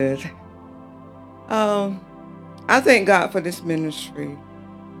Good. Um, I thank God for this ministry.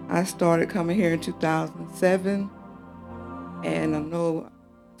 I started coming here in 2007, and I know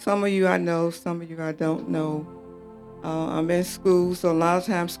some of you I know, some of you I don't know. I'm in school, so a lot of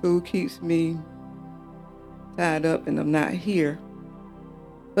times school keeps me tied up and I'm not here.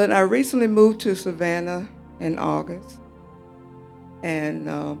 But I recently moved to Savannah in August, and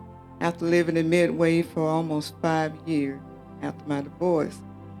after living in Midway for almost 5 years after my divorce.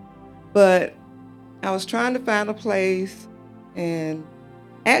 But I was trying to find a place, and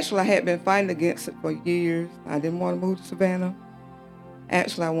actually, I had been fighting against it for years. I didn't want to move to Savannah.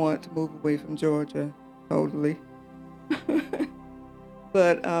 Actually, I wanted to move away from Georgia totally.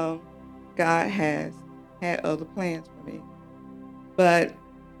 But God has had other plans for me. But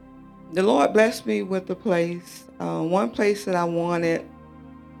the Lord blessed me with a place. One place that I wanted,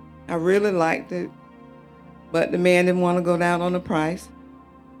 I really liked it, but the man didn't want to go down on the price.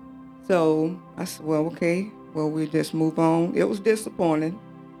 So I said, well, okay, well, we'll just move on. It was disappointing.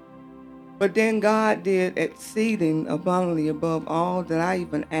 But then God did exceeding abundantly above all that I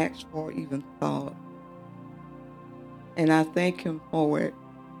even asked for, even thought. And I thank Him for it.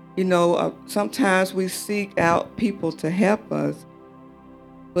 You know, sometimes we seek out people to help us,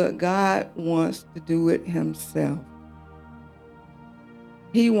 but God wants to do it Himself.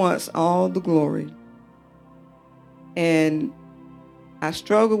 He wants all the glory. And I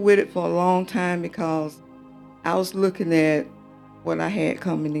struggled with it for a long time because I was looking at what I had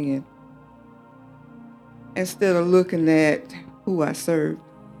coming in instead of looking at who I served.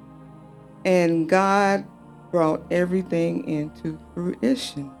 And God brought everything into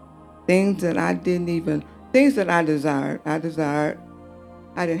fruition. Things that I didn't even, things that I desired. I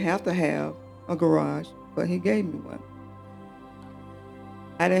didn't have to have a garage, but He gave me one.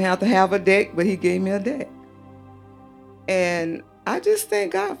 I didn't have to have a deck, but He gave me a deck. And I just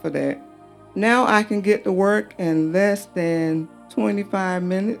thank God for that. Now I can get to work in less than 25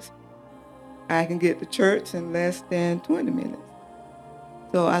 minutes. I can get to church in less than 20 minutes.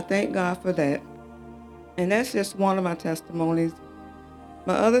 So I thank God for that. And that's just one of my testimonies.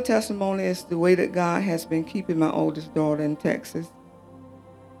 My other testimony is the way that God has been keeping my oldest daughter in Texas.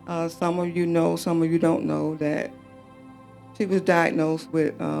 Some of you know, some of you don't know that she was diagnosed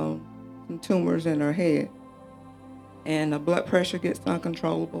with some tumors in her head, and her blood pressure gets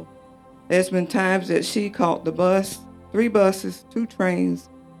uncontrollable. There's been times that she caught the bus, 3 buses, 2 trains,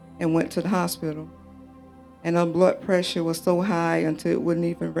 and went to the hospital. And her blood pressure was so high until it wouldn't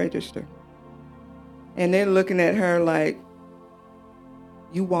even register. And they're looking at her like,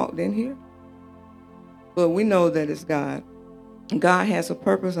 you walked in here? But we know that it's God. God has a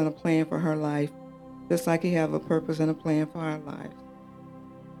purpose and a plan for her life, just like He has a purpose and a plan for our lives.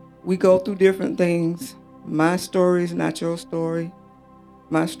 We go through different things. My story is not your story.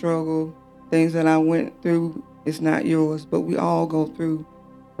 My struggle, things that I went through is not yours, but we all go through.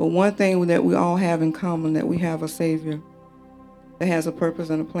 But one thing that we all have in common, that we have a Savior that has a purpose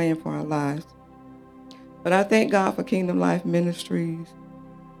and a plan for our lives. But I thank God for Kingdom Life Ministries.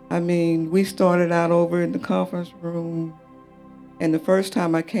 I mean, we started out over in the conference room, and the first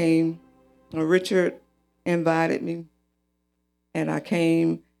time I came, Richard invited me, and I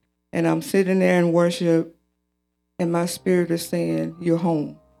came, and I'm sitting there in worship, and my spirit is saying, you're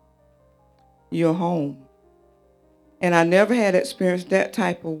home. You're home. And I never had experienced that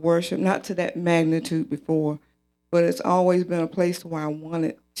type of worship, not to that magnitude before, but it's always been a place where I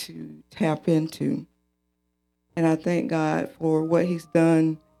wanted to tap into. And I thank God for what He's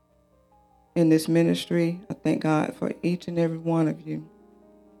done in this ministry. I thank God for each and every one of you.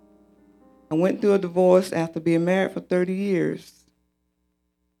 I went through a divorce after being married for 30 years.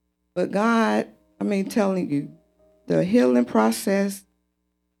 But God, telling you, the healing process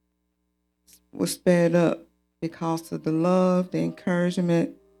was sped up because of the love, the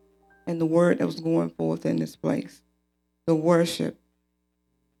encouragement, and the word that was going forth in this place. The worship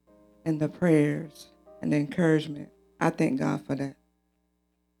and the prayers and the encouragement. I thank God for that.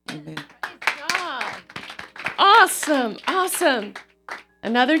 Amen. Praise God. Awesome. Awesome.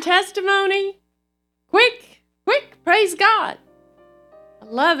 Another testimony. Quick. Praise God. I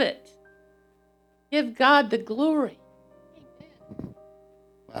love it. Give God the glory.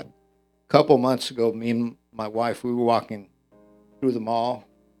 A couple months ago, me and my wife, we were walking through the mall,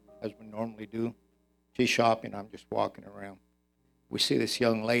 as we normally do. She's shopping, I'm just walking around. We see this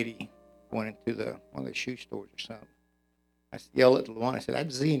young lady going into one of the shoe stores or something. I yelled at the one, I said,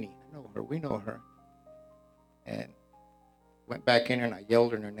 that's Zini. I know her, we know her. And went back in there and I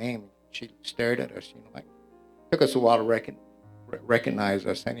yelled her name. She stared at us, like, took us a while to recognize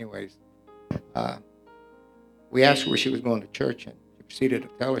us anyways. We asked her where she was going to church, and she proceeded to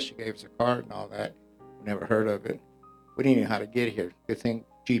tell us. She gave us a card and all that. We never heard of it. We didn't know how to get here. Good thing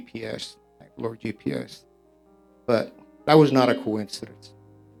GPS, thank the Lord GPS. But that was not a coincidence.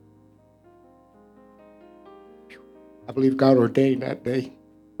 I believe God ordained that day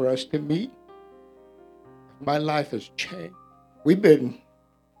for us to meet. My life has changed. I don't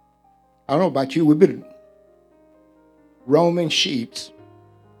know about you, we've been roaming sheep.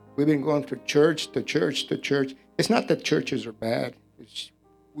 We've been going from church to church to church. It's not that churches are bad.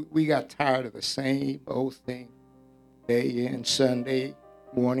 We got tired of the same old thing. Day in, Sunday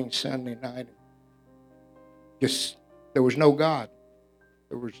morning, Sunday night. There was no God.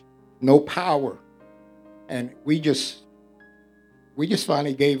 There was no power. And we just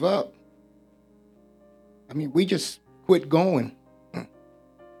finally gave up. I mean, we just quit going.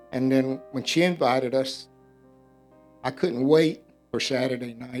 And then when she invited us, I couldn't wait for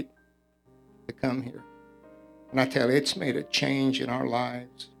Saturday night to come here. And I tell you, it's made a change in our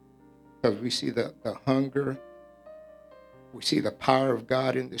lives because we see the hunger. We see the power of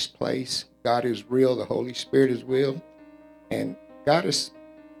God in this place. God is real. The Holy Spirit is real. And God has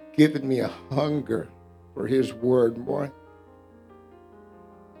given me a hunger for His Word more.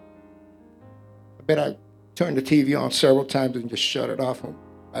 I bet I turned the TV on several times and just shut it off and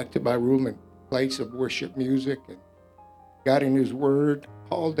back to my room and played some worship music and got in His Word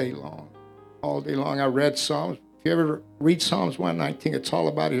all day long. All day long. I read Psalms. If you ever read Psalms 119, it's all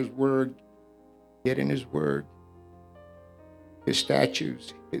about His Word. Get in His Word. His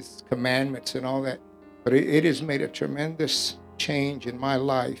statutes, His commandments, and all that. But it has made a tremendous change in my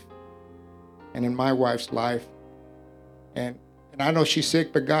life and in my wife's life. And I know she's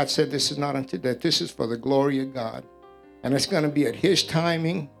sick, but God said this is not unto death. This is for the glory of God. And it's going to be at His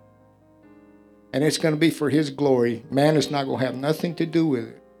timing. And it's going to be for His glory. Man is not going to have nothing to do with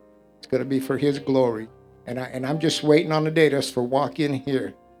it. It's going to be for His glory. And I'm just waiting on the day that's for walk in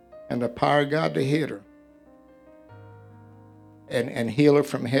here and the power of God to hit her. And heal her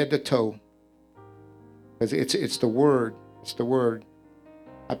from head to toe. Because it's the Word. It's the Word.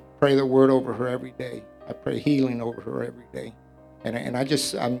 I pray the Word over her every day. I pray healing over her every day.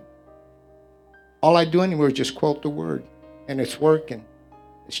 And all I do anymore is just quote the Word. And it's working.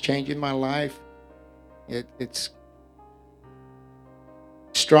 It's changing my life. It's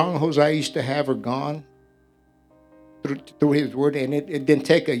strongholds I used to have are gone through His Word. And it didn't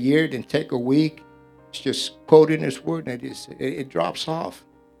take a year, it didn't take a week. It's just quoting His Word, and it drops off.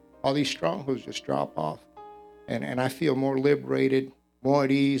 All these strongholds just drop off. And I feel more liberated, more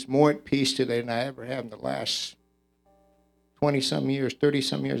at ease, more at peace today than I ever have in the last 20-some years,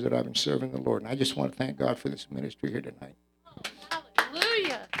 30-some years that I've been serving the Lord. And I just want to thank God for this ministry here tonight.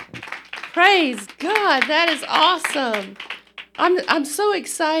 Hallelujah. Praise God. That is awesome. I'm so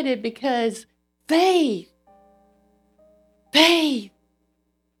excited because faith,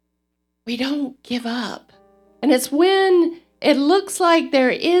 we don't give up. And it's when it looks like there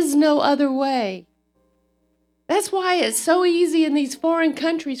is no other way. That's why it's so easy in these foreign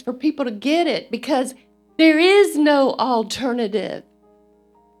countries for people to get it, because there is no alternative.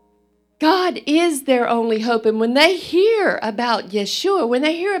 God is their only hope. And when they hear about Yeshua, when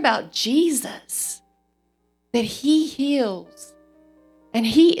they hear about Jesus, that He heals and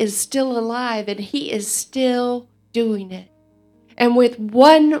He is still alive and He is still doing it. And with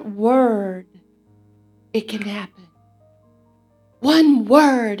one word, it can happen. One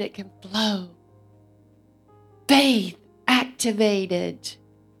word, it can flow. Faith activated.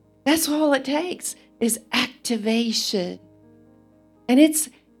 That's all it takes is activation. And it's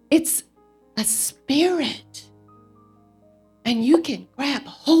a spirit. And you can grab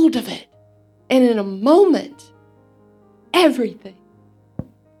hold of it. And in a moment, everything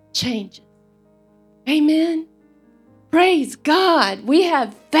changes. Amen. Praise God. We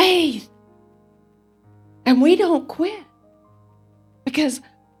have faith. And we don't quit. Because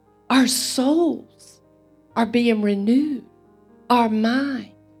our souls are being renewed. Our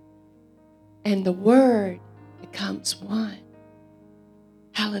mind and the Word becomes one.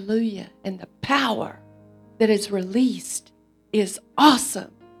 Hallelujah. And the power that is released is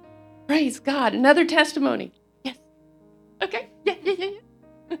awesome. Praise God. Another testimony. Yes. Okay. Yeah.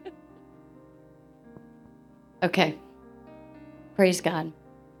 Okay. Praise God.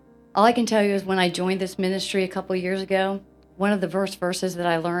 All I can tell you is when I joined this ministry a couple of years ago, one of the verses that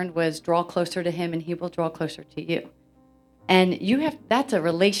I learned was draw closer to Him and He will draw closer to you. And that's a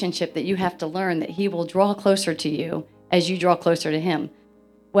relationship that you have to learn, that He will draw closer to you as you draw closer to Him.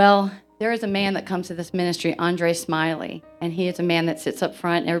 Well, there is a man that comes to this ministry, Andre Smiley, and he is a man that sits up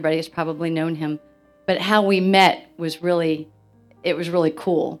front. Everybody has probably known him. But how we met was really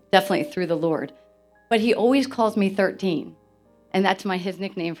cool, definitely through the Lord. But he always calls me 13. And that's his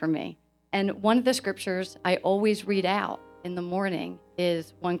nickname for me. And one of the scriptures I always read out in the morning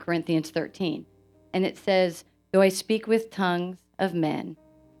is 1 Corinthians 13. And it says, though I speak with tongues of men,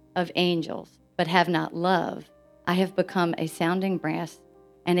 of angels, but have not love, I have become a sounding brass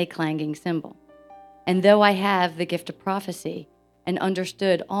and a clanging cymbal. And though I have the gift of prophecy and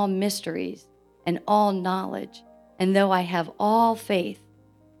understood all mysteries and all knowledge, and though I have all faith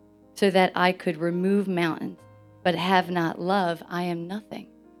so that I could remove mountains, but have not love, I am nothing.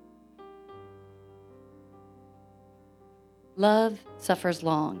 Love suffers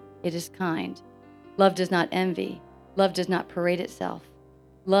long. It is kind. Love does not envy. Love does not parade itself.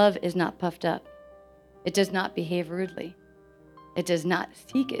 Love is not puffed up. It does not behave rudely. It does not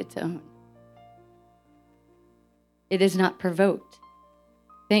seek its own. It is not provoked.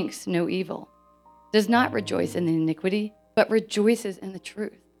 Thinks no evil. Does not rejoice in the iniquity, but rejoices in the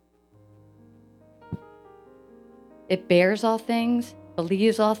truth. It bears all things,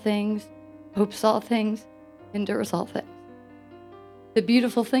 believes all things, hopes all things, endures all things. The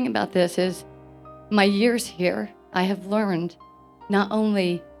beautiful thing about this is my years here, I have learned not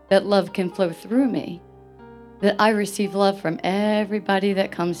only that love can flow through me, that I receive love from everybody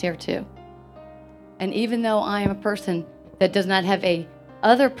that comes here too. And even though I am a person that does not have a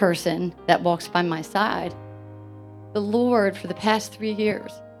other person that walks by my side, the Lord for the past 3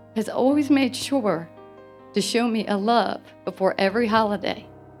 years has always made sure to show me a love before every holiday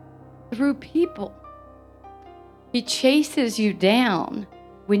through people. He chases you down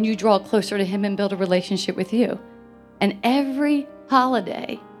when you draw closer to him and build a relationship with you. And every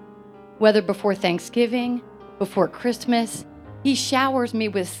holiday, whether before Thanksgiving, before Christmas, he showers me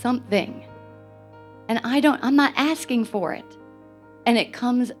with something. And I'm not asking for it. And it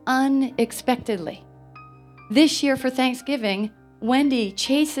comes unexpectedly. This year for Thanksgiving, Wendy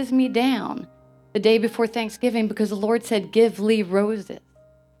chases me down the day before Thanksgiving because the Lord said, give Lee roses.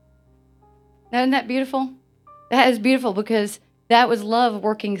 Now, isn't that beautiful? That is beautiful because that was love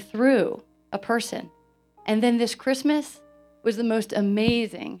working through a person. And then this Christmas was the most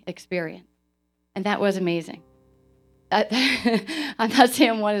amazing experience. And that was amazing. I'm not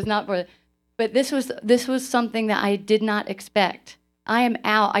saying one is not, but this was something that I did not expect. I am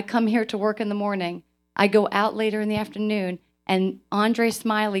out. I come here to work in the morning. I go out later in the afternoon, and Andre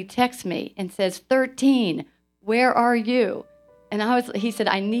Smiley texts me and says, 13, where are you? And he said,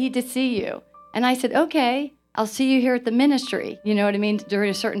 I need to see you. And I said, okay, I'll see you here at the ministry. You know what I mean?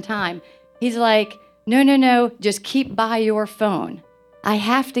 During a certain time. He's like, no, just keep by your phone. I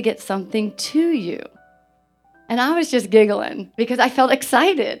have to get something to you. And I was just giggling because I felt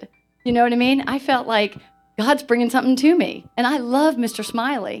excited. You know what I mean? I felt like God's bringing something to me. And I love Mr.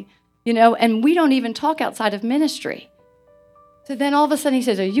 Smiley, and we don't even talk outside of ministry. So then all of a sudden he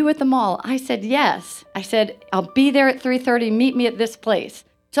says, are you at the mall? I said, yes. I said, I'll be there at 3:30. Meet me at this place.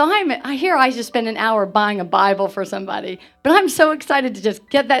 So I just spend an hour buying a Bible for somebody. But I'm so excited to just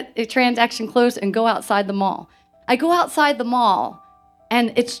get that transaction closed and go outside the mall. I go outside the mall,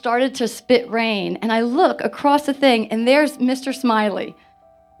 and it started to spit rain. And I look across the thing, and there's Mr. Smiley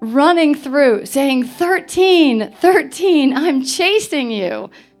running through saying, 13, I'm chasing you.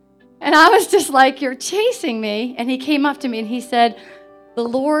 And I was just like, you're chasing me? And he came up to me and he said, the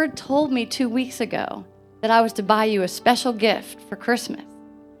Lord told me 2 weeks ago that I was to buy you a special gift for Christmas.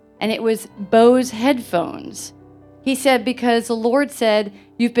 And it was Bose headphones. He said, because the Lord said,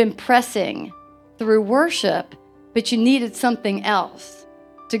 you've been pressing through worship, but you needed something else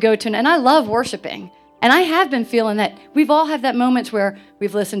to go to. And I love worshiping. And I have been feeling that we've all had that moments where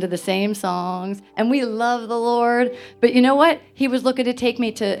we've listened to the same songs and we love the Lord. But you know what? He was looking to take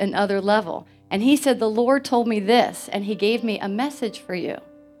me to another level. And he said, the Lord told me this, and he gave me a message for you.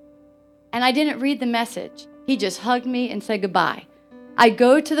 And I didn't read the message. He just hugged me and said goodbye. I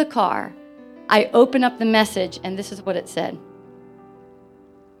go to the car. I open up the message, and this is what it said.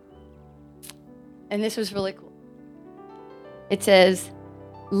 And this was really cool. It says,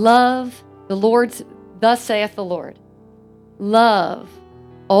 love, thus saith the Lord, love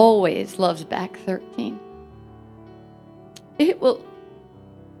always loves back 13. It will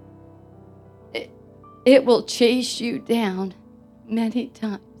chase you down many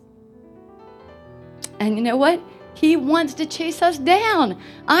times. And you know what? He wants to chase us down.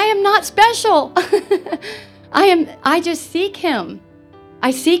 I am not special. I just seek him. I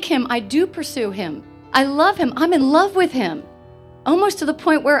seek him. I do pursue him. I love him. I'm in love with him. Almost to the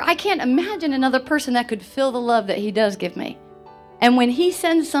point where I can't imagine another person that could fill the love that he does give me. And when he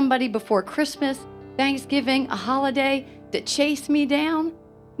sends somebody before Christmas, Thanksgiving, a holiday to chase me down,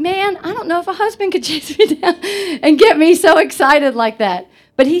 man, I don't know if a husband could chase me down and get me so excited like that.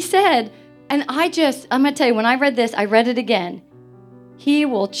 But he said, and I'm going to tell you, when I read this, I read it again. He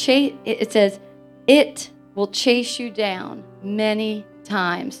will chase, it says, it will chase you down many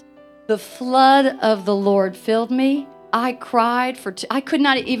times. The flood of the Lord filled me. I cried I could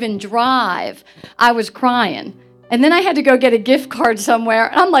not even drive. I was crying. And then I had to go get a gift card somewhere.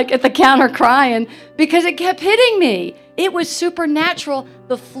 And I'm like at the counter crying because it kept hitting me. It was supernatural.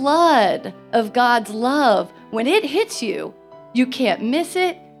 The flood of God's love. When it hits you, you can't miss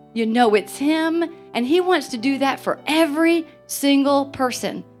it. You know it's Him. And He wants to do that for every single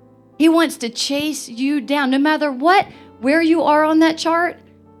person. He wants to chase you down. No matter where you are on that chart,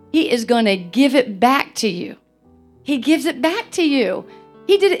 He is going to give it back to you. He gives it back to you.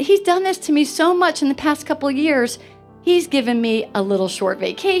 He's done this to me so much in the past couple of years. He's given me a little short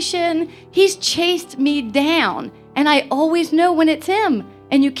vacation. He's chased me down. And I always know when it's Him.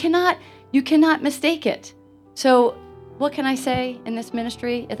 And you cannot mistake it. So what can I say in this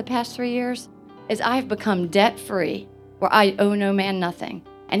ministry at the past 3 years? Is I've become debt-free, where I owe no man nothing.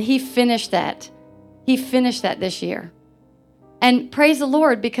 And He finished that. He finished that this year. And praise the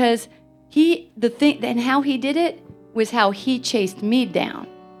Lord, because how He did it was how He chased me down.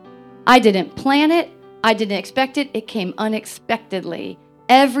 I didn't plan it. I didn't expect it. It came unexpectedly.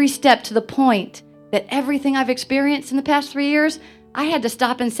 Every step, to the point that everything I've experienced in the past 3 years, I had to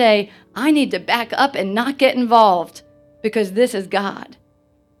stop and say, I need to back up and not get involved, because this is God.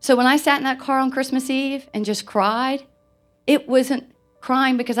 So when I sat in that car on Christmas Eve and just cried, it wasn't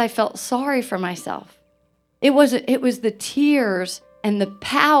crying because I felt sorry for myself. It was the tears and the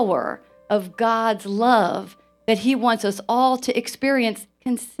power of God's love that He wants us all to experience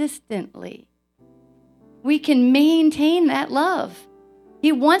consistently. We can maintain that love.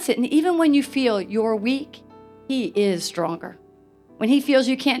 He wants it. And even when you feel you're weak, He is stronger. When He feels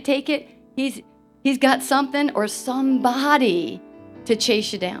you can't take it, He's got something or somebody to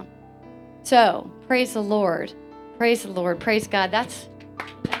chase you down. So, praise the Lord. Praise the Lord. Praise God.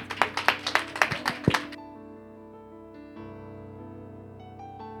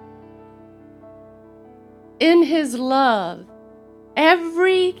 In His love,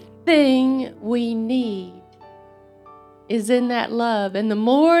 everything we need is in that love. And the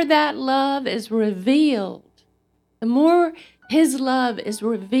more that love is revealed, the more His love is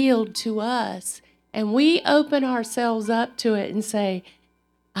revealed to us, and we open ourselves up to it and say,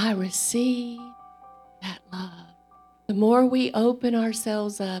 I receive that love. The more we open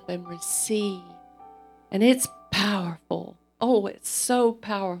ourselves up and receive, and it's powerful. Oh, it's so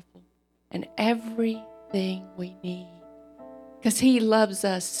powerful. And everything we need, because He loves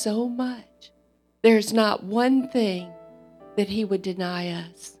us so much. There's not one thing that He would deny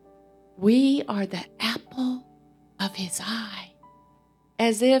us. We are the apple of His eye,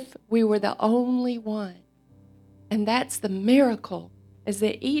 as if we were the only one. And that's the miracle, is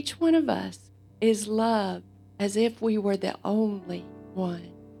that each one of us is loved as if we were the only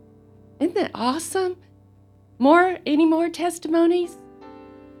one. Isn't that awesome? Any more testimonies?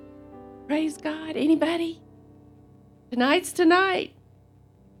 Praise God. Anybody? Tonight's tonight.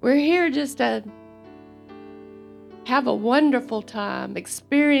 We're here just to have a wonderful time,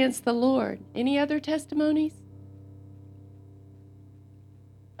 experience the Lord. Any other testimonies?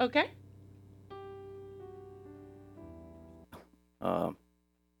 Okay.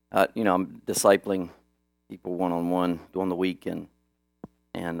 I'm discipling people one-on-one during the week, and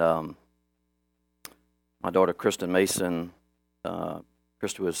my daughter Kristen Mason,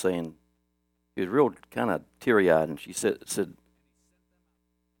 Krista was saying, she was real kind of teary-eyed, and she said,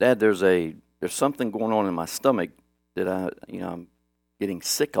 Dad, there's something going on in my stomach that I'm getting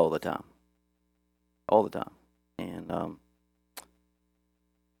sick all the time, and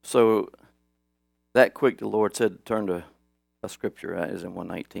so that quick the Lord said, turn to a scripture, is in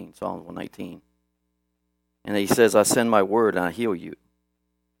 119, Psalms 119. And He says, I send my word and I heal you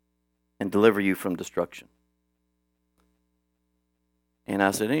and deliver you from destruction. And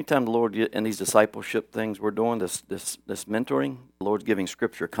I said, anytime the Lord, in these discipleship things we're doing, this mentoring, the Lord's giving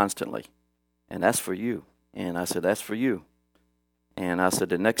scripture constantly. And that's for you. And I said, that's for you. And I said,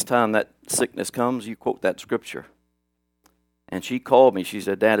 the next time that sickness comes, you quote that scripture. And she called me. She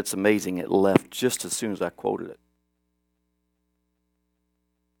said, Dad, it's amazing. It left just as soon as I quoted it.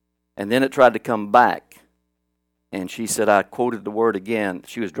 And then it tried to come back. And she said, I quoted the word again.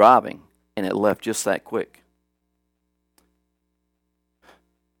 She was driving, and it left just that quick.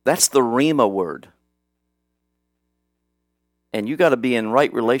 That's the Rhema word. And you got to be in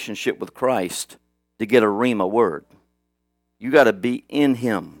right relationship with Christ to get a Rhema word. You got to be in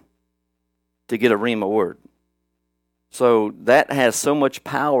Him to get a Rhema word. So that has so much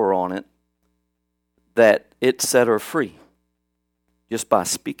power on it that it set her free just by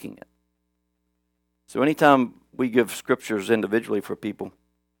speaking it. So anytime we give scriptures individually for people,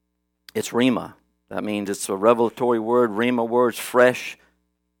 it's Rhema. That means it's a revelatory word, Rhema words, fresh,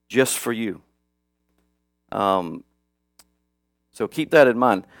 just for you. So keep that in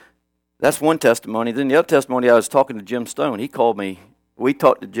mind. That's one testimony. Then the other testimony, I was talking to Jim Stone. He called me. We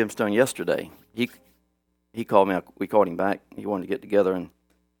talked to Jim Stone yesterday. He called me. We called him back. He wanted to get together,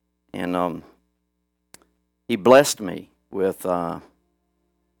 and he blessed me with the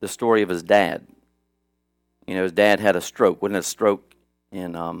story of his dad. You know, his dad had a stroke. Wasn't it a stroke?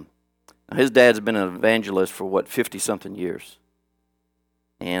 And his dad's been an evangelist for 50-something years.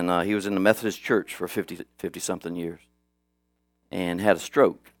 And he was in the Methodist Church for 50-something years, and had a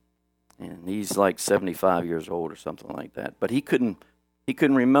stroke. And he's like 75 years old or something like that. But he couldn't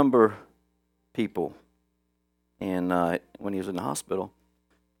remember people. And when he was in the hospital,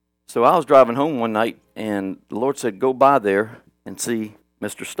 so I was driving home one night, and the Lord said, "Go by there and see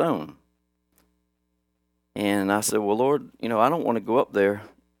Mr. Stone." And I said, "Well, Lord, I don't want to go up there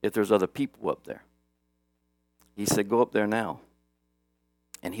if there's other people up there." He said, "Go up there now."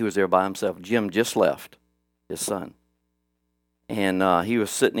 And he was there by himself. Jim just left, his son. And he was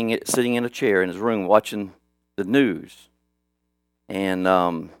sitting in a chair in his room watching the news.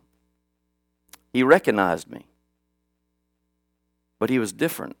 And he recognized me. But he was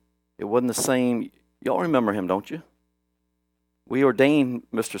different. It wasn't the same. Y'all remember him, don't you? We ordained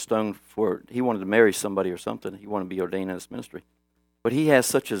Mr. Stone he wanted to marry somebody or something. He wanted to be ordained in this ministry. But he has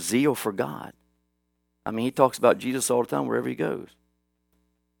such a zeal for God. I mean, he talks about Jesus all the time wherever he goes.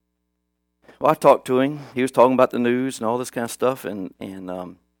 Well, I talked to him. He was talking about the news and all this kind of stuff. And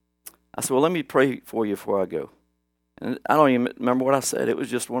I said, "Well, let me pray for you before I go." And I don't even remember what I said. It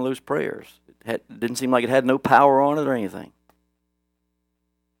was just one of those prayers. It didn't seem like it had no power on it or anything.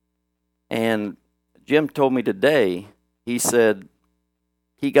 And Jim told me today, he said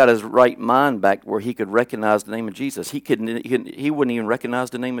he got his right mind back where he could recognize the name of Jesus. He wouldn't even recognize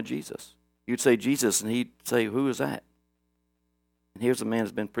the name of Jesus. You'd say Jesus, and he'd say, "Who is that?" And here's a man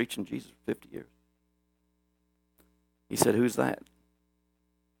who's been preaching Jesus for 50 years. He said, "Who's that?"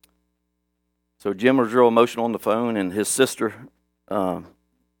 So Jim was real emotional on the phone, and his sister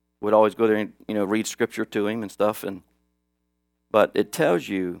would always go there and read scripture to him and stuff. But it tells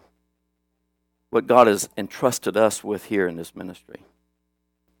you what God has entrusted us with here in this ministry.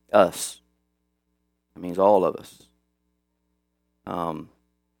 Us. It means all of us.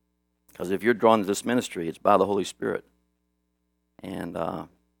 Because if you're drawn to this ministry, it's by the Holy Spirit. And now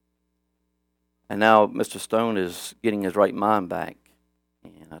Mr. Stone is getting his right mind back.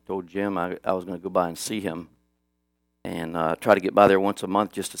 And I told Jim I was going to go by and see him and try to get by there once a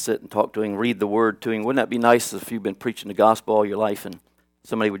month just to sit and talk to him, read the word to him. Wouldn't that be nice if you've been preaching the gospel all your life and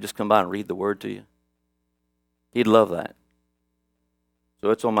somebody would just come by and read the word to you? He'd love that.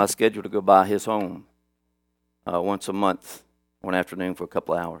 So it's on my schedule to go by his home once a month, one afternoon for a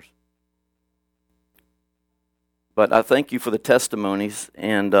couple of hours. But I thank you for the testimonies,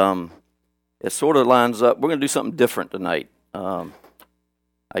 and it sort of lines up. We're going to do something different tonight.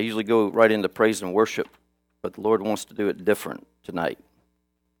 I usually go right into praise and worship, but the Lord wants to do it different tonight.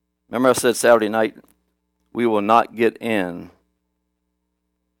 Remember I said Saturday night, we will not get in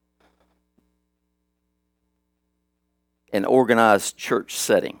an organized church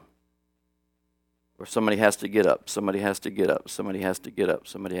setting where somebody has to get up, somebody has to get up, somebody has to get up,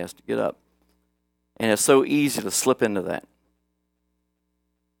 somebody has to get up. And it's so easy to slip into that.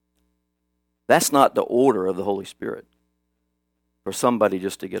 That's not the order of the Holy Spirit, for somebody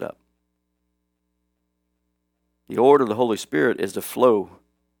just to get up. The order of the Holy Spirit is to flow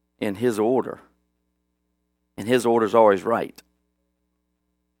in His order. And His order is always right.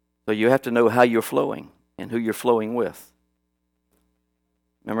 So you have to know how you're flowing and who you're flowing with.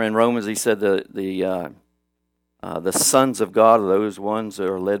 Remember in Romans he said the sons of God are those ones that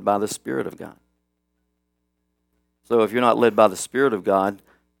are led by the Spirit of God. So if you're not led by the Spirit of God,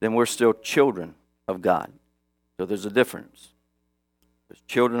 then we're still children of God. So there's a difference. There's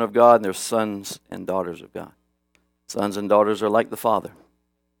children of God and there's sons and daughters of God. Sons and daughters are like the Father.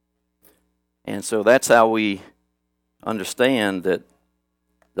 And so that's how we understand that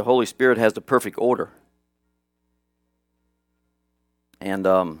the Holy Spirit has the perfect order. And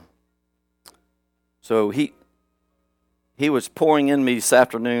so he was pouring in me this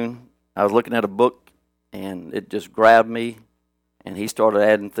afternoon. I was looking at a book, and it just grabbed me, and he started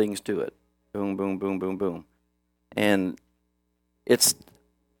adding things to it. Boom, boom, boom, boom, boom. And it's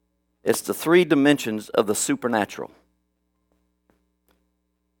the 3 dimensions of the supernatural.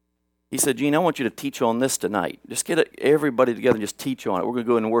 He said, Gene, I want you to teach on this tonight. Just get everybody together and just teach on it. We're going to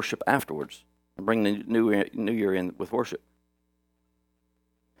go in and worship afterwards and bring the new year in with worship.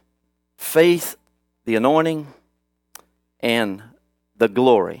 Faith, the anointing, and the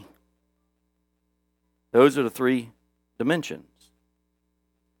glory. Those are the three dimensions.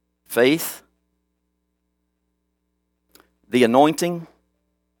 Faith, the anointing.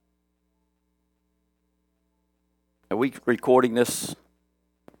 Are we recording this?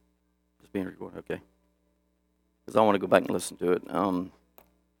 It's being recorded, okay. Because I want to go back and listen to it.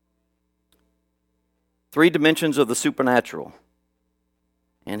 Three dimensions of the supernatural.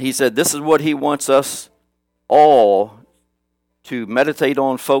 And he said this is what he wants us all to meditate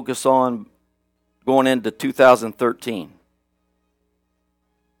on, focus on, going into 2013.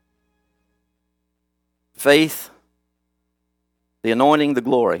 Faith, the anointing, the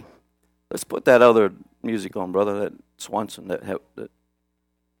glory. Let's put that other music on, brother, that Swanson. That.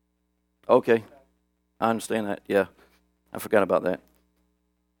 Okay, I understand that, yeah. I forgot about that.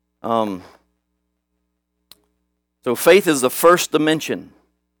 So faith is the first dimension.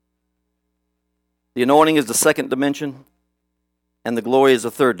 The anointing is the second dimension, and the glory is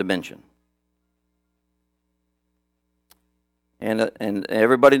the third dimension. And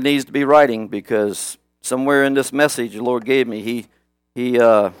everybody needs to be writing, because somewhere in this message the Lord gave me, he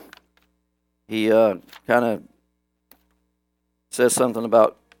kind of says something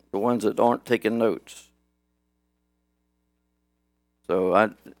about the ones that aren't taking notes.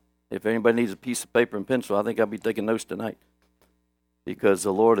 So if anybody needs a piece of paper and pencil, I think I'll be taking notes tonight, because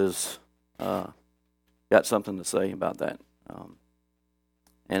the Lord has got something to say about that.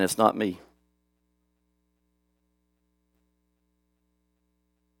 And it's not me.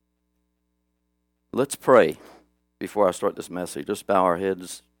 Let's pray before I start this message. Let's bow our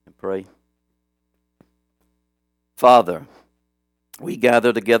heads and pray. Father, we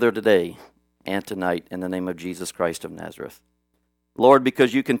gather together today and tonight in the name of Jesus Christ of Nazareth. Lord,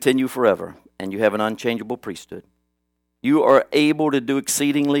 because you continue forever and you have an unchangeable priesthood, you are able to do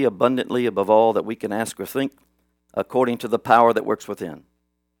exceedingly abundantly above all that we can ask or think, according to the power that works within.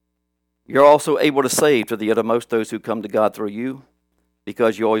 You're also able to save to the uttermost those who come to God through you,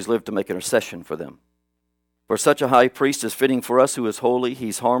 because you always live to make intercession for them. For such a high priest is fitting for us, who is holy,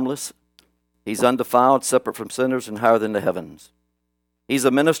 he's harmless, he's undefiled, separate from sinners, and higher than the heavens. He's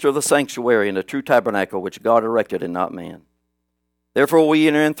a minister of the sanctuary and the true tabernacle which God erected and not man. Therefore we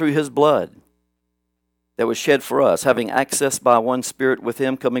enter in through his blood that was shed for us, having access by one Spirit with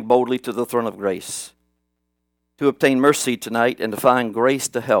him, coming boldly to the throne of grace, to obtain mercy tonight and to find grace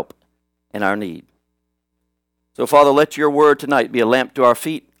to help in our need. So, Father, let your word tonight be a lamp to our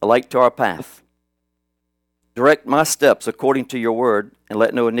feet, a light to our path. Direct my steps according to your word, and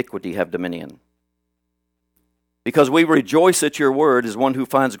let no iniquity have dominion. Because we rejoice at your word as one who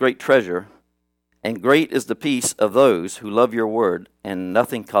finds great treasure, and great is the peace of those who love your word, and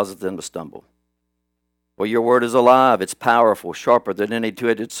nothing causes them to stumble. For your word is alive, it's powerful, sharper than any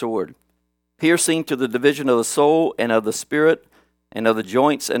two-edged sword, piercing to the division of the soul and of the spirit, and of the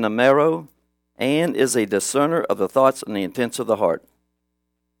joints and the marrow, and is a discerner of the thoughts and the intents of the heart.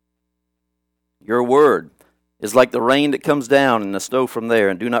 Your word is like the rain that comes down and the snow from there,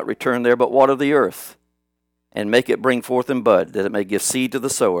 and do not return there, but water the earth, and make it bring forth and bud, that it may give seed to the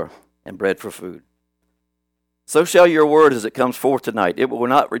sower and bread for food. So shall your word as it comes forth tonight. It will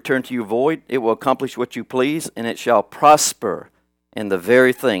not return to you void. It will accomplish what you please, and it shall prosper in the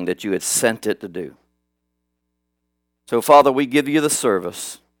very thing that you had sent it to do. So, Father, we give you the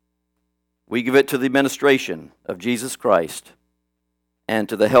service. We give it to the administration of Jesus Christ and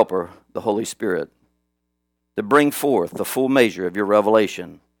to the Helper, the Holy Spirit, to bring forth the full measure of your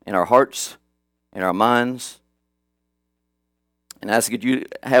revelation in our hearts, in our minds, and ask that you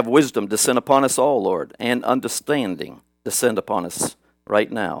have wisdom descend upon us all, Lord, and understanding descend upon us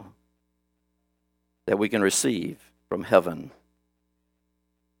right now, that we can receive from heaven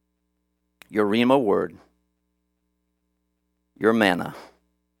your Rhema word, your manna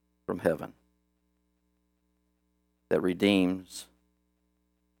from heaven that redeems,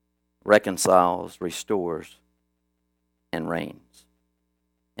 reconciles, restores, and reigns.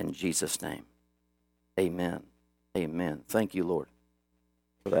 In Jesus' name, amen. Amen. Thank you, Lord,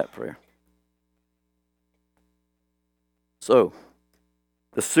 for that prayer. So,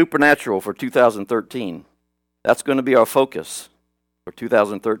 the supernatural for 2013, that's going to be our focus for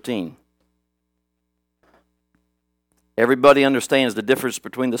 2013. Everybody understands the difference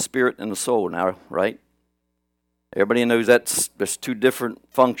between the spirit and the soul now, right? Everybody knows there's two different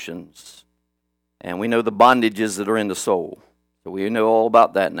functions. And we know the bondages that are in the soul. So we know all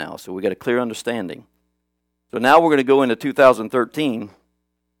about that now. So we got a clear understanding. So now we're going to go into 2013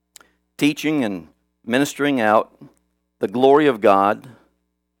 teaching and ministering out the glory of God,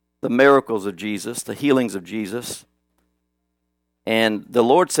 the miracles of Jesus, the healings of Jesus. And the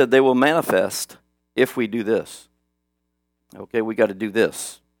Lord said they will manifest if we do this. Okay, we got to do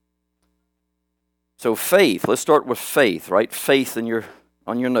this. So faith, let's start with faith, right? Faith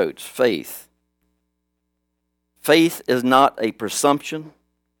on your notes, faith. Faith is not a presumption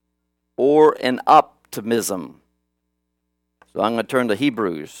or an optimism. So I'm going to turn to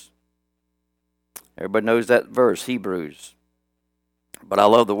Hebrews. Everybody knows that verse, Hebrews. But I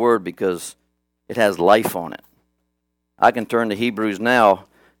love the word because it has life on it. I can turn to Hebrews now,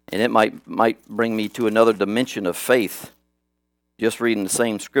 and it might bring me to another dimension of faith, just reading the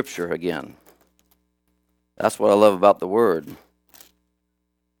same scripture again. That's what I love about the word.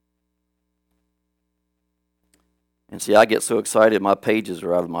 And see, I get so excited, my pages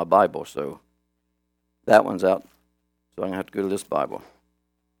are out of my Bible, so that one's out. So I'm going to have to go to this Bible.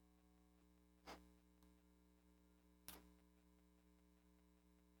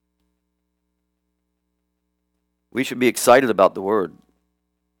 We should be excited about the word.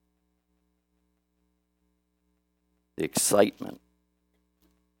 The excitement.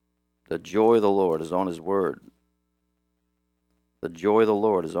 The joy of the Lord is on his word. The joy of the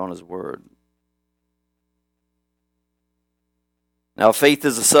Lord is on his word. Now, faith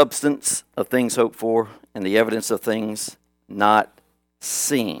is the substance of things hoped for and the evidence of things not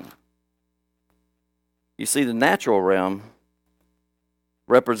seen. You see, the natural realm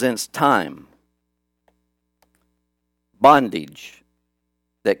represents time, bondage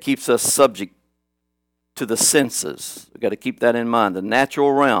that keeps us subject to the senses. We've got to keep that in mind. The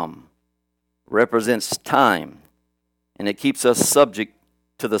natural realm represents time, and it keeps us subject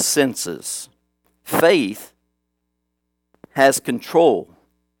to the senses. Faith has control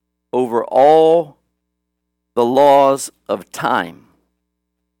over all the laws of time,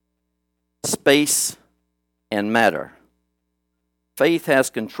 space, and matter. Faith has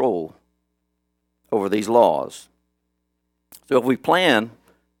control over these laws. So if we plan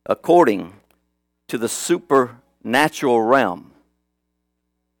according to the supernatural realm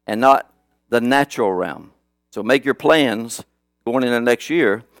and not the natural realm, so make your plans going into next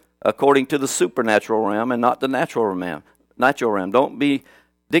year according to the supernatural realm and not the natural realm. Don't be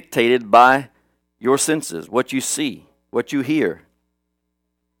dictated by your senses, what you see, what you hear.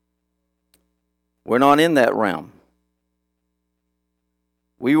 We're not in that realm.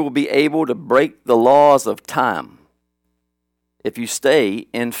 We will be able to break the laws of time if you stay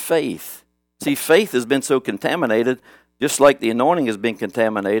in faith. See, faith has been so contaminated, just like the anointing has been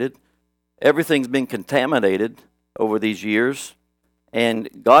contaminated. Everything's been contaminated over these years, and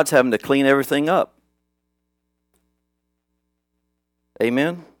God's having to clean everything up.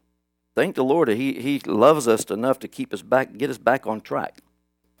 Amen? Thank the Lord that He loves us enough to keep us back, get us back on track.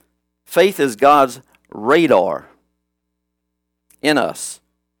 Faith is God's radar in us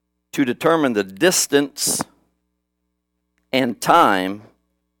to determine the distance and time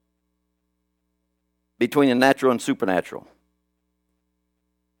between the natural and supernatural.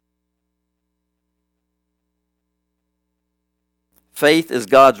 Faith is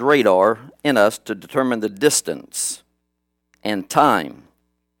God's radar in us to determine the distance and time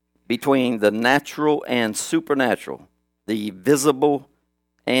between the natural and supernatural, the visible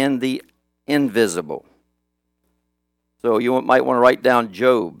and the invisible. So you might want to write down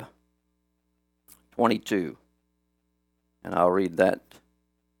Job 22. And I'll read that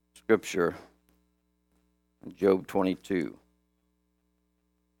scripture, Job 22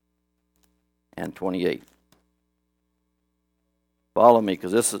 and 28. Follow me,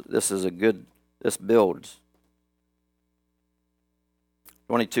 because this builds.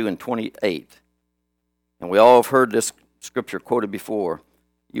 22 and 28. And we all have heard this scripture quoted before.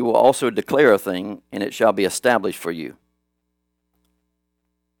 You will also declare a thing, and it shall be established for you.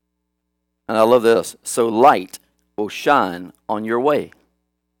 And I love this. So light will shine on your way.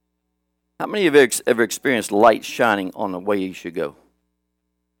 How many of you have ever experienced light shining on the way you should go?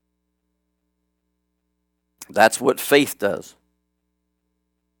 That's what faith does.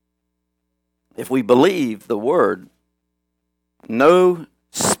 If we believe the word, no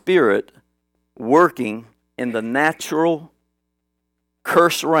spirit working in the natural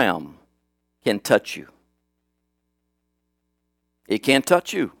curse realm can touch you. It can't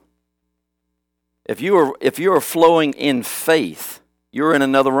touch you. If you are flowing in faith, you're in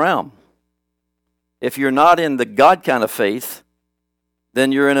another realm. If you're not in the God kind of faith,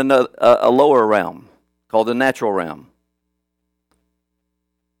 then you're in a lower realm called the natural realm.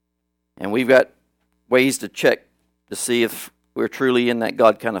 And we've got ways to check to see if we're truly in that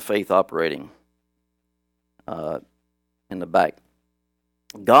God kind of faith operating in the back.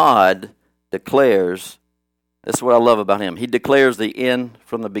 God declares, this is what I love about him, he declares the end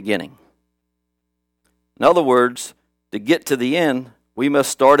from the beginning. In other words, to get to the end, we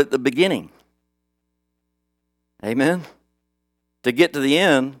must start at the beginning. Amen? To get to the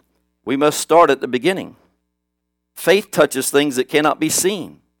end, we must start at the beginning. Faith touches things that cannot be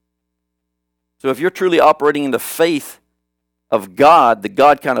seen. So if you're truly operating in the faith of God, the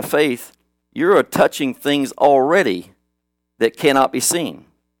God kind of faith, you're touching things already that cannot be seen,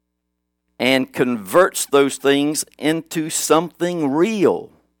 and converts those things into something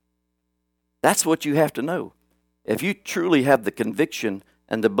real. That's what you have to know. If you truly have the conviction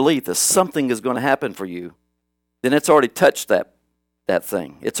and the belief that something is going to happen for you, then it's already touched that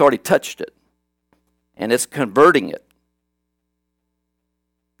thing. It's already touched it. And it's converting it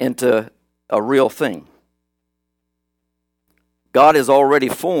into a real thing. God has already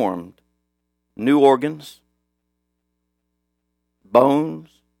formed new organs, bones.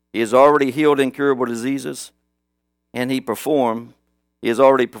 He has already healed incurable diseases, and He has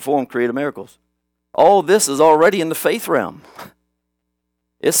already performed creative miracles. All this is already in the faith realm.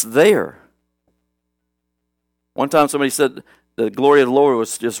 It's there. One time somebody said the glory of the Lord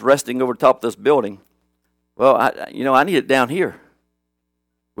was just resting over the top of this building. Well, I need it down here.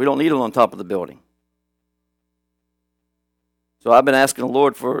 We don't need it on top of the building. So I've been asking the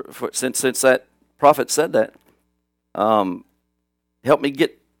Lord for since that prophet said that, help me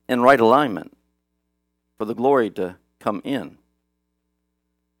get in right alignment for the glory to come in.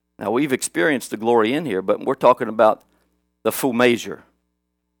 Now, we've experienced the glory in here, but we're talking about the full measure,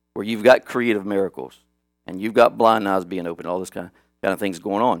 where you've got creative miracles, and you've got blind eyes being opened, all this kind of things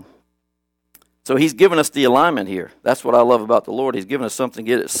going on. So He's given us the alignment here. That's what I love about the Lord. He's given us something to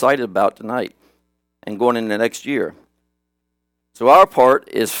get excited about tonight and going into the next year. So our part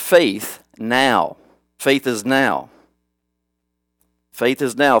is faith now. Faith is now. Faith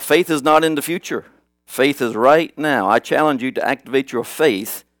is now. Faith is not in the future. Faith is right now. I challenge you to activate your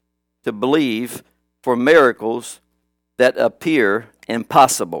faith to believe for miracles that appear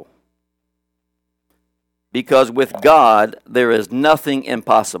impossible. Because with God, there is nothing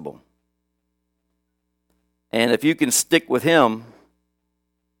impossible. And if you can stick with Him,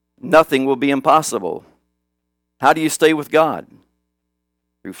 nothing will be impossible. How do you stay with God?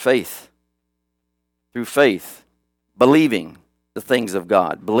 Through faith. Through faith. Believing the things of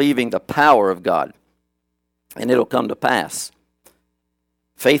God. Believing the power of God. And it'll come to pass.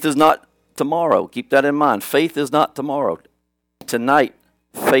 Faith is not tomorrow. Keep that in mind. Faith is not tomorrow. Tonight,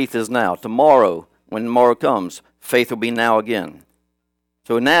 faith is now. Tomorrow, when tomorrow comes, faith will be now again.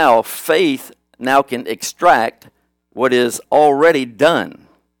 So now, faith now can extract what is already done.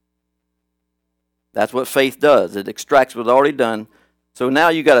 That's what faith does. It extracts what's already done. So now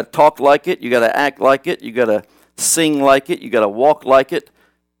you got to talk like it. You got to act like it. You got to sing like it. You got to walk like it.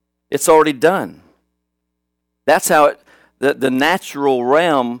 It's already done. That's how the natural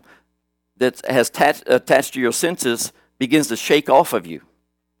realm that has attached to your senses begins to shake off of you.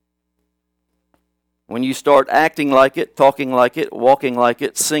 When you start acting like it, talking like it, walking like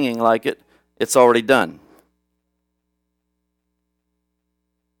it, singing like it, it's already done.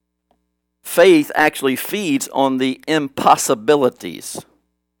 Faith actually feeds on the impossibilities.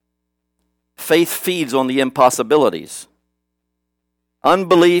 Faith feeds on the impossibilities.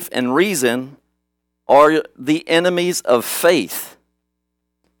 Unbelief and reason are the enemies of faith.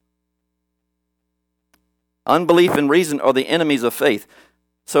 Unbelief and reason are the enemies of faith.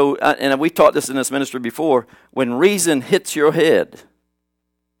 So, and we taught this in this ministry before, when reason hits your head,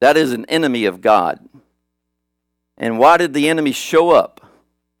 that is an enemy of God. And why did the enemy show up?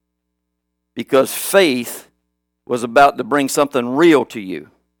 Because faith was about to bring something real to you.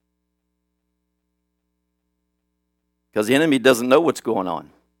 Because the enemy doesn't know what's going on.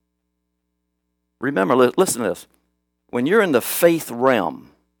 Remember, listen to this. When you're in the faith realm,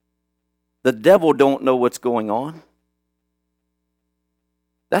 the devil don't know what's going on.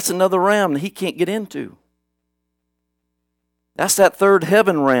 That's another realm that he can't get into. That's that third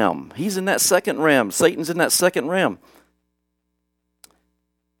heaven realm. He's in that second realm. Satan's in that second realm.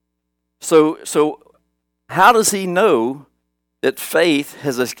 So how does he know that faith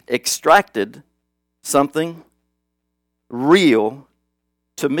has extracted something real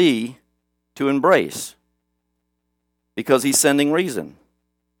to me to embrace? Because he's sending reason.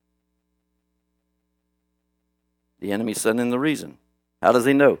 The enemy's sending the reason. How does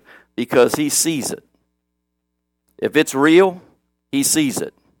he know? Because he sees it. If it's real, he sees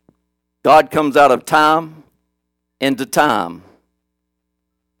it. God comes out of time into time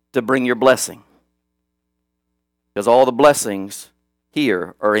to bring your blessing. Because all the blessings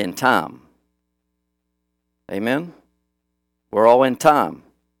here are in time. Amen? We're all in time.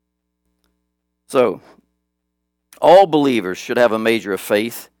 So, all believers should have a measure of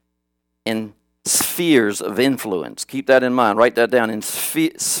faith in spheres of influence. Keep that in mind. Write that down. In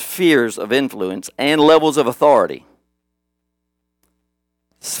spheres of influence and levels of authority.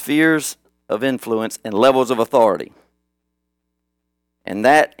 spheres of influence, and levels of authority. And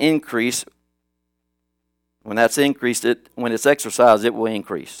that increase, when it's exercised, it will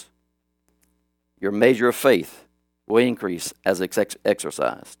increase. Your measure of faith will increase as it's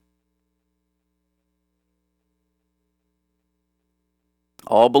exercised.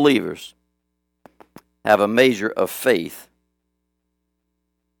 All believers have a measure of faith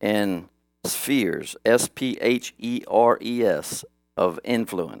in spheres, spheres, of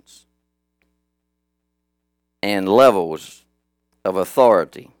influence and levels of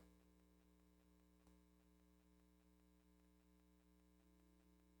authority.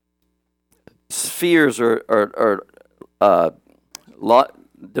 Spheres are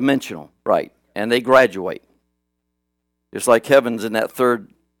dimensional, right? And they graduate. Just like heaven's in that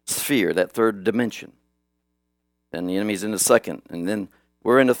third sphere, that third dimension. And the enemy's in the second. And then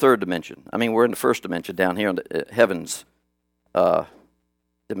we're in the third dimension. We're in the first dimension down here in the heaven's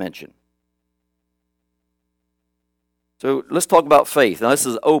dimension. So let's talk about faith. Now this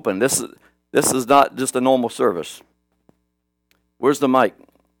is open. This is not just a normal service. Where's the mic?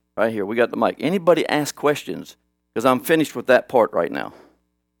 Right here. We got the mic. Anybody ask questions? Because I'm finished with that part right now.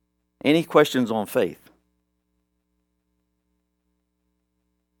 Any questions on faith?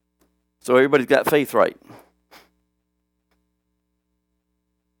 So everybody's got faith right.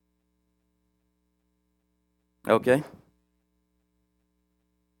 Okay.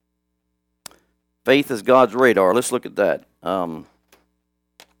 Faith is God's radar. Let's look at that.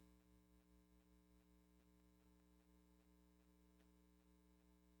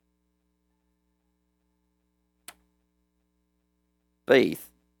 Faith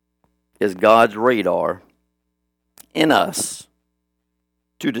is God's radar in us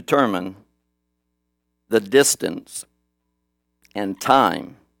to determine the distance and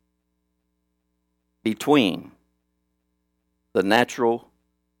time between the natural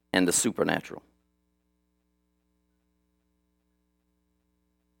and the supernatural.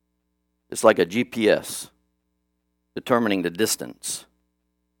 It's like a GPS determining the distance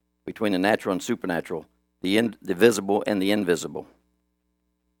between the natural and supernatural, the visible and the invisible.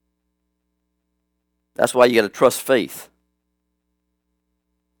 That's why you got to trust faith.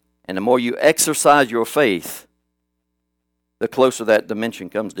 And the more you exercise your faith, the closer that dimension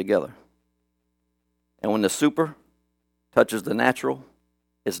comes together. And when the super touches the natural,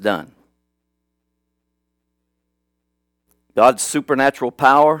 it's done. God's supernatural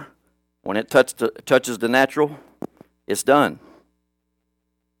power, when it touches the natural, it's done.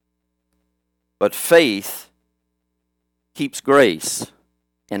 But faith keeps grace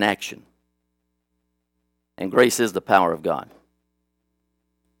in action. And grace is the power of God.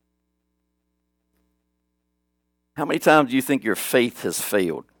 How many times do you think your faith has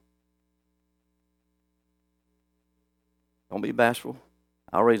failed? Don't be bashful.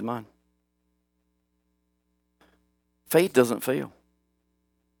 I'll raise mine. Faith doesn't fail.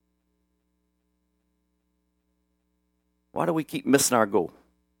 Why do we keep missing our goal?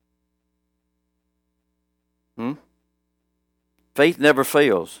 Faith never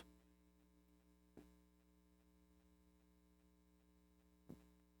fails.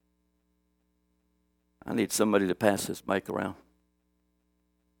 I need somebody to pass this mic around.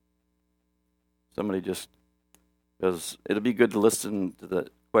 Somebody just, because it'll be good to listen to the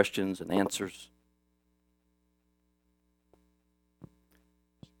questions and answers.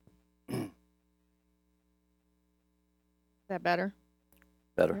 Is that better?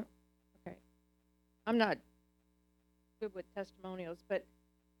 Better. Okay. I'm not good with testimonials, but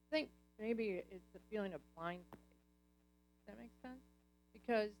I think maybe it's a feeling of blind faith. Does that make sense?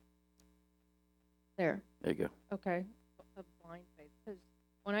 Because there you go. Okay, of blind faith. Because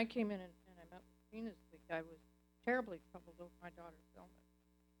when I came in and I met with Gene this week, I was terribly troubled over my daughter's illness.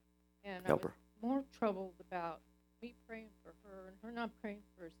 And I was more troubled about me praying for her and her not praying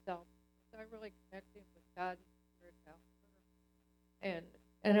for herself. So I really connected with God and Spirit about her.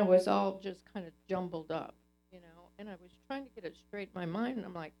 And it was all just kind of jumbled up, and I was trying to get it straight in my mind, and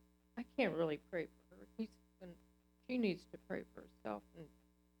I'm like, I can't really pray for her. She needs to pray for herself. And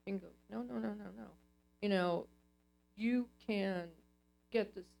Gene goes, no. You can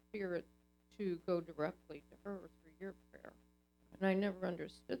get the Spirit to go directly to her through your prayer. And I never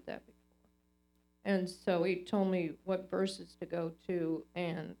understood that before. And so he told me what verses to go to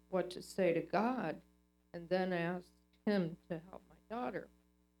and what to say to God, and then asked him to help my daughter.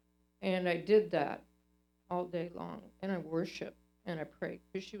 And I did that all day long, and I worshiped and I prayed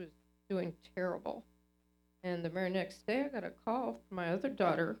because she was doing terrible. And the very next day I got a call from my other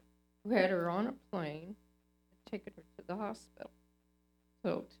daughter who had her on a plane and taken her to the hospital.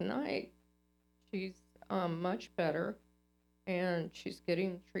 So tonight she's much better, and she's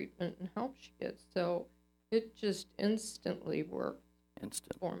getting treatment and help she gets. So it just instantly worked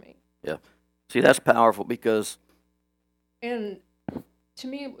Instant. for me. Yeah. See, that's powerful because And to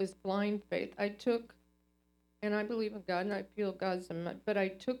me, it was blind faith. I took, and I believe in God, and I feel God's in my, but I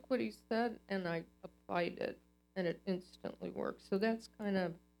took what he said and I applied it, and it instantly worked. So that's kind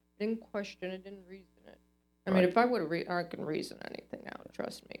of, didn't question it, didn't reason it. I mean, Right. if I would have, I can reason anything out,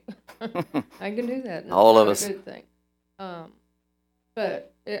 trust me. I can do that, and All it's of not us. a good thing.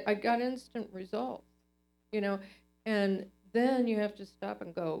 But I got instant results, and then you have to stop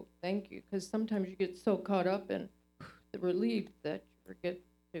and go, thank you, because sometimes you get so caught up in the relief that you forget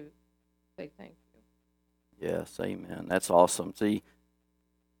to say thank you. Yes, amen. That's awesome. See,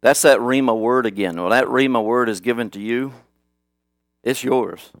 that's that Rhema word again. Well, that Rhema word is given to you. It's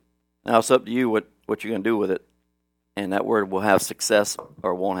yours. Now it's up to you what you're going to do with it. And that word will have success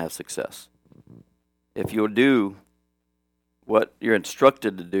or won't have success. If you'll do what you're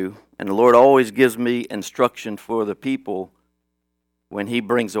instructed to do, and the Lord always gives me instruction for the people when he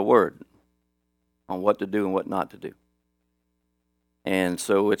brings a word on what to do and what not to do. And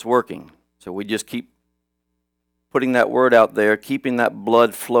so it's working. So we just keep putting that word out there, keeping that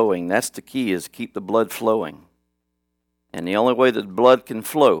blood flowing. That's the key, is keep the blood flowing. And the only way that blood can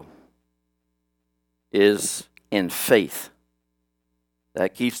flow is in faith.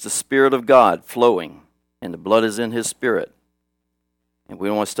 That keeps the Spirit of God flowing, and the blood is in his Spirit. And we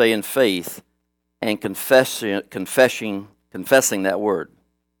want to stay in faith and confessing that word.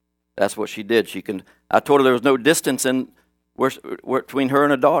 That's what she did. I told her there was no distance between her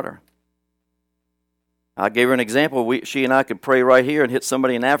and her daughter. I gave her an example. She and I could pray right here and hit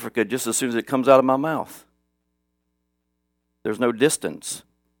somebody in Africa just as soon as it comes out of my mouth. There's no distance.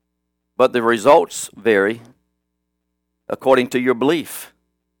 But the results vary according to your belief.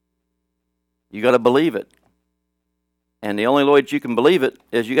 You got to believe it. And the only way that you can believe it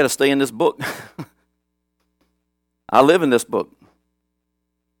is you got to stay in this book. I live in this book.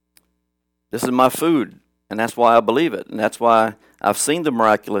 This is my food, and that's why I believe it. And that's why I've seen the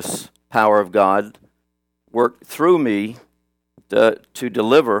miraculous power of God work through me to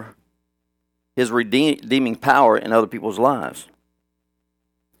deliver his redeeming power in other people's lives.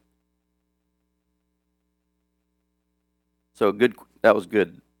 So good. That was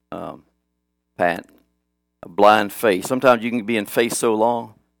good, Pat. A blind faith. Sometimes you can be in faith so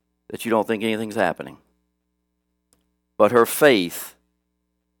long that you don't think anything's happening. But her faith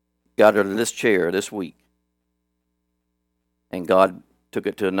got her to this chair this week. And God took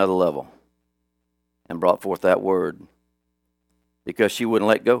it to another level and brought forth that word because she wouldn't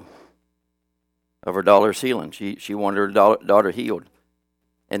let go of her daughter's healing. She wanted her daughter healed.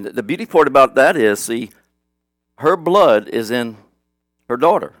 And the beauty part about that is, see, her blood is in her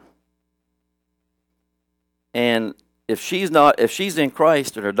daughter. And if she's in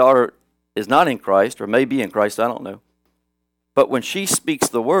Christ and her daughter is not in Christ, or may be in Christ, I don't know. But when she speaks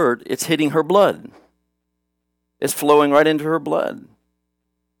the word, it's hitting her blood. It's flowing right into her blood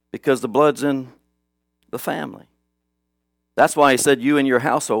because the blood's in the family. That's why he said, you and your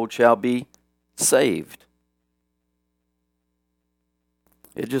household shall be saved.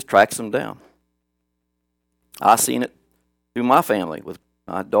 It just tracks them down. I seen it through my family with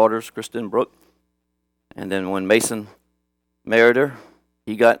my daughters, Krista and Brooke. And then when Mason married her,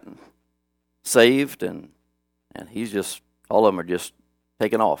 he got saved, and he's just, all of them are just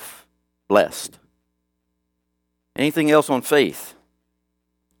taken off, blessed. Anything else on faith?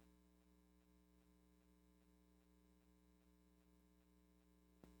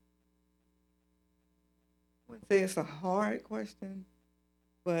 I would say it's a hard question,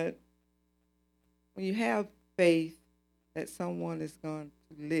 but when you have faith that someone is going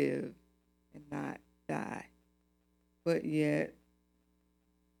to live and not die, but yet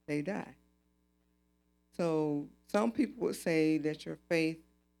they die. So some people would say that your faith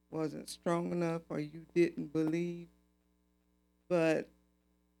wasn't strong enough or you didn't believe. But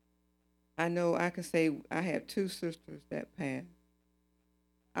I know I can say I have two sisters that passed.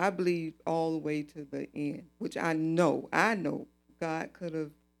 I believed all the way to the end, which I know God could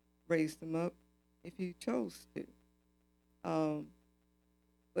have raised them up if he chose to.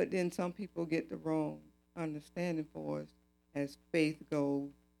 But then some people get the wrong understanding for us as faith goes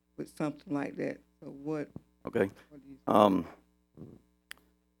with something like that. So what? Okay. What do you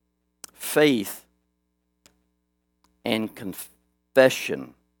Faith and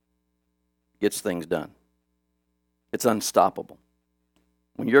confession gets things done. It's unstoppable.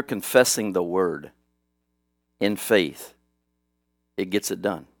 When you're confessing the word in faith, it gets it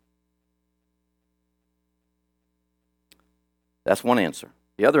done. That's one answer.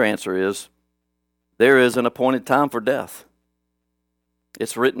 The other answer is there is an appointed time for death.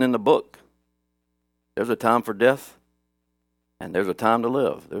 It's written in the book. There's a time for death, and there's a time to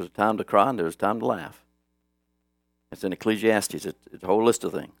live. There's a time to cry, and there's a time to laugh. It's in Ecclesiastes. It's a whole list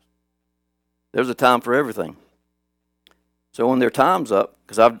of things. There's a time for everything. So when their time's up,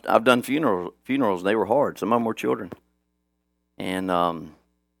 because I've done funerals, and they were hard. Some of them were children. And the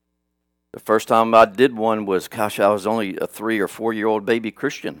first time I did one was, I was only a 3 or 4 year old baby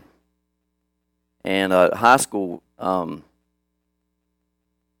Christian. And a high school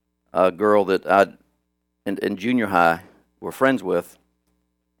a girl that I in junior high were friends with,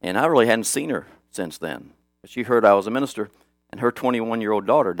 and I really hadn't seen her since then. She heard I was a minister, and her 21-year-old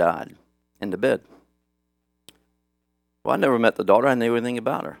daughter died in the bed. Well, I never met the daughter. I knew anything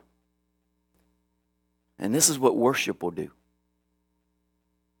about her. And this is what worship will do.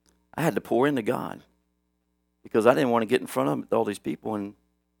 I had to pour into God because I didn't want to get in front of all these people and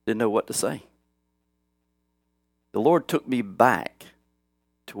didn't know what to say. The Lord took me back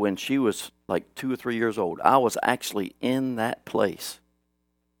to when she was like 2 or 3 years old. I was actually in that place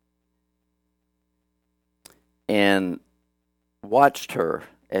and watched her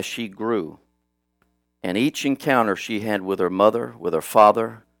as she grew. And each encounter she had with her mother, with her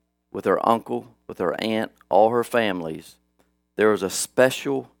father, with her uncle, with her aunt, all her families, there was a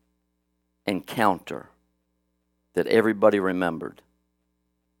special encounter that everybody remembered.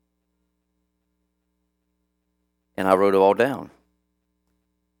 And I wrote it all down.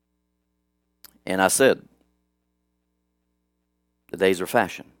 And I said, the days are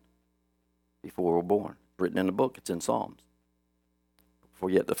fashioned before we're born. Written in the book, it's in Psalms. For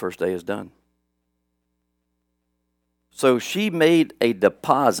yet the first day is done. So she made a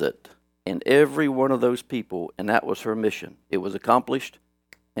deposit in every one of those people, and that was her mission. It was accomplished,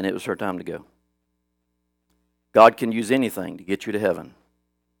 and it was her time to go. God can use anything to get you to heaven.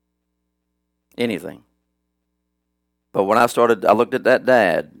 Anything. But when I looked at that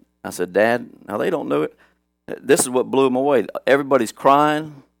dad. I said, Dad, now they don't know it. This is what blew them away. Everybody's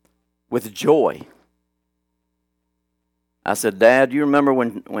crying with joy. I said, Dad, you remember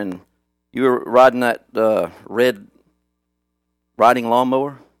when you were riding that red riding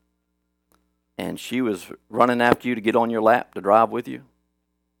lawnmower? And she was running after you to get on your lap to drive with you?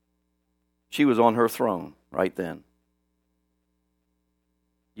 She was on her throne right then.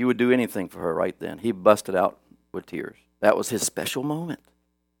 You would do anything for her right then. He busted out with tears. That was his special moment.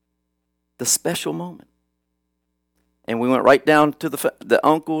 The special moment. And we went right down to the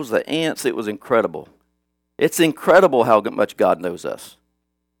uncles, the aunts. It was incredible. It's incredible how much God knows us.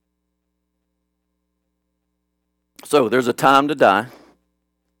 So there's a time to die.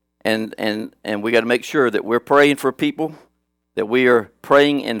 And we got to make sure that we're praying for people, that we are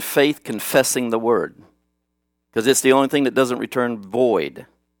praying in faith, confessing the word. Because it's the only thing that doesn't return void.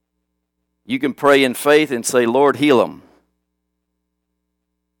 You can pray in faith and say, Lord, heal them.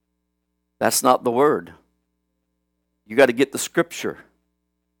 That's not the word. You got to get the scripture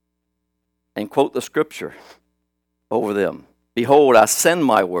and quote the scripture over them. Behold, I send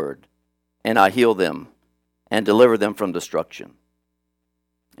my word, and I heal them and deliver them from destruction.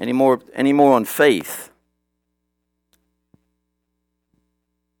 Any more on faith?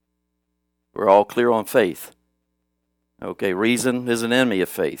 We're all clear on faith. Okay, reason is an enemy of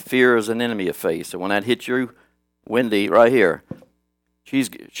faith. Fear is an enemy of faith. So when that hits you, Wendy, right here,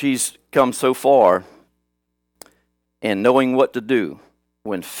 she's come so far in knowing what to do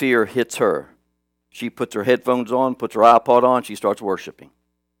when fear hits her. She puts her headphones on, puts her iPod on, she starts worshiping.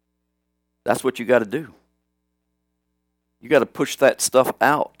 That's what you got to do. You got to push that stuff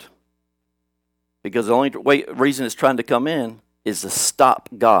out. Because the only reason it's trying to come in is to stop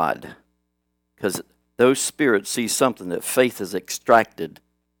God. Because those spirits see something that faith has extracted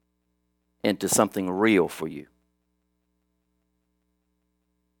into something real for you.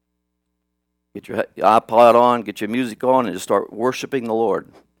 Get your iPod on, get your music on, and just start worshiping the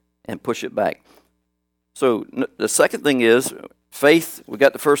Lord and push it back. So the second thing is faith. We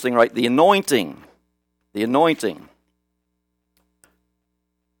got the first thing right, the anointing. The anointing.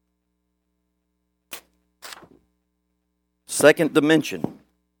 Second dimension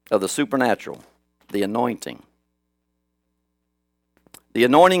of the supernatural, the anointing. The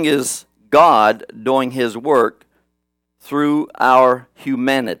anointing is God doing his work through our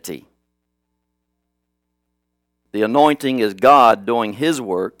humanity. The anointing is God doing his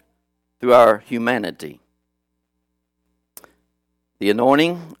work through our humanity. The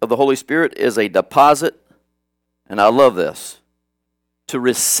anointing of the Holy Spirit is a deposit, and I love this, to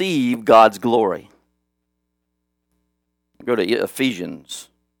receive God's glory. Go to Ephesians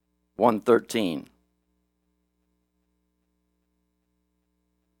 1:13.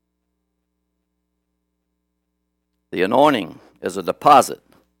 The anointing is a deposit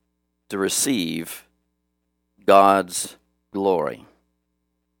to receive God's glory.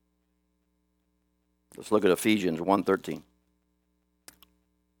 Let's look at Ephesians 1:13.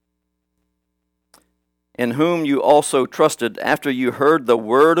 In whom you also trusted after you heard the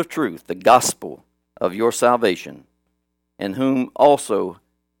word of truth, the gospel of your salvation, in whom also,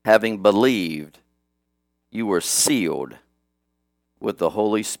 having believed, you were sealed with the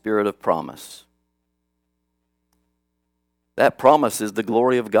Holy Spirit of promise. That promise is the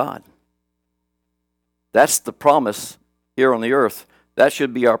glory of God. That's the promise here on the earth. That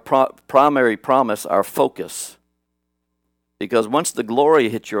should be our primary promise, our focus. Because once the glory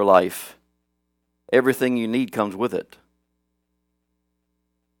hits your life, everything you need comes with it.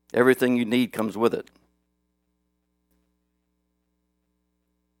 Everything you need comes with it.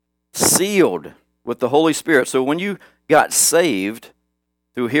 Sealed with the Holy Spirit. So when you got saved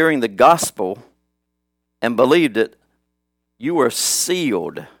through hearing the gospel and believed it, you were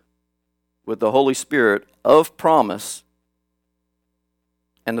sealed with the Holy Spirit of promise.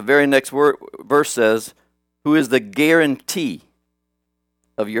 And the very next verse says, who is the guarantee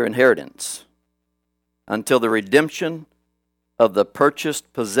of your inheritance until the redemption of the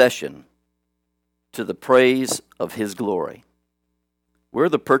purchased possession to the praise of his glory. We're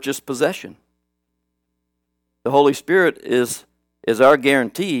the purchased possession. The Holy Spirit is our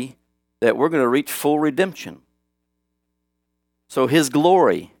guarantee that we're going to reach full redemption. So his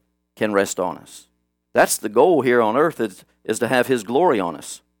glory can rest on us. That's the goal here on earth, is to have his glory on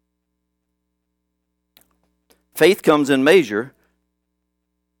us. Faith comes in measure.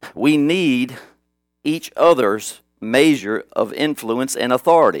 We need each other's measure of influence and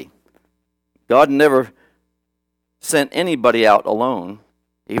authority. God never sent anybody out alone.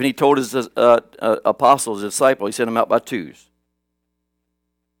 Even he told his apostles, his disciples, he sent them out by twos.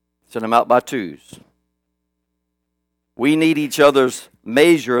 Sent them out by twos. We need each other's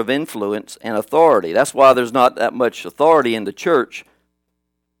measure of influence and authority. That's why there's not that much authority in the church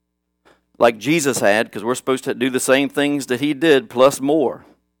like Jesus had, because we're supposed to do the same things that he did, plus more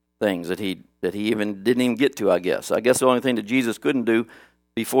things that he even didn't even get to, I guess. I guess the only thing that Jesus couldn't do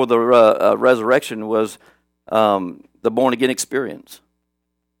before the resurrection was the born-again experience.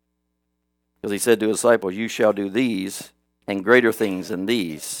 Because he said to his disciples, you shall do these and greater things than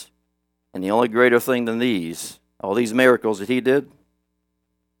these. And the only greater thing than these, all these miracles that he did,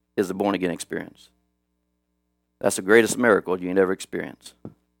 is the born-again experience. That's the greatest miracle you can ever experience.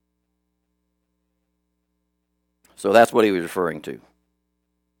 So that's what he was referring to.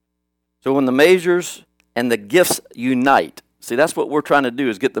 So when the measures and the gifts unite, see, that's what we're trying to do,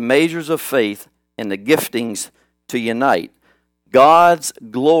 is get the measures of faith and the giftings to unite. God's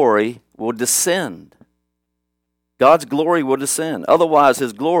glory will descend. God's glory will descend. Otherwise,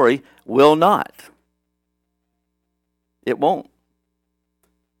 his glory will not. It won't.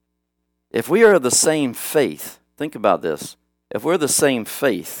 If we are the same faith, think about this. If we're the same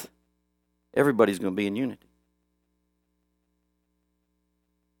faith, everybody's going to be in unity.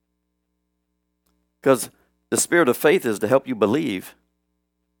 Because the spirit of faith is to help you believe.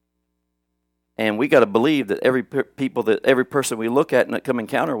 And we got to believe that every person we look at and come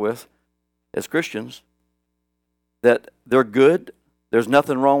encounter with as Christians, that they're good, there's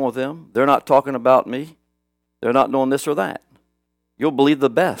nothing wrong with them, they're not talking about me, they're not doing this or that. You'll believe the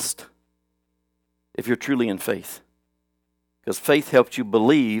best if you're truly in faith. Because faith helps you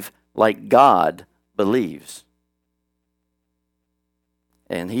believe like God believes.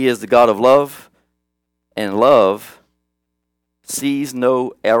 And he is the God of love. And love sees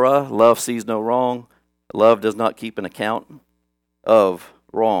no error. Love sees no wrong. Love does not keep an account of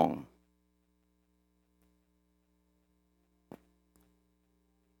wrong.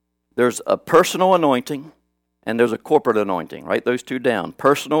 There's a personal anointing and there's a corporate anointing. Write those two down.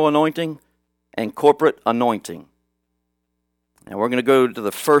 Personal anointing and corporate anointing. And we're going to go to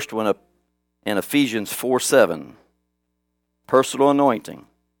the first one up in Ephesians 4:7. Personal anointing.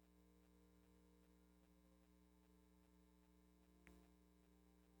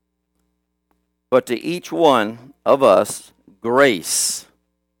 But to each one of us, grace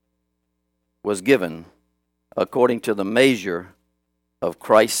was given according to the measure of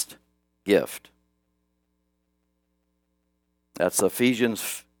Christ's gift. That's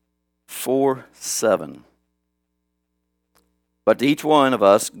Ephesians 4:7. But to each one of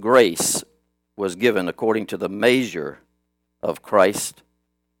us, grace was given according to the measure of Christ's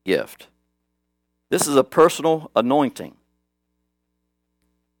gift. This is a personal anointing.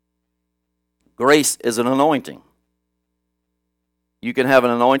 Grace is an anointing. You can have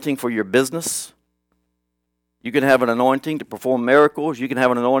an anointing for your business. You can have an anointing to perform miracles. You can have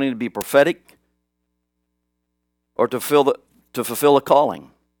an anointing to be prophetic or to fill to fulfill a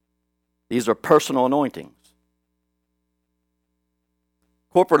calling. These are personal anointings.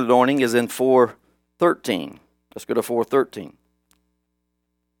 Corporate anointing is in 4:13. Let's go to 4:13.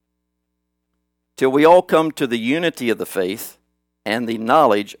 Till we all come to the unity of the faith and the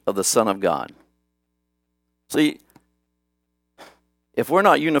knowledge of the Son of God. See, if we're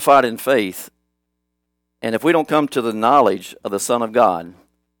not unified in faith, and if we don't come to the knowledge of the Son of God,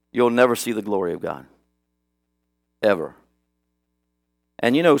 you'll never see the glory of God. Ever.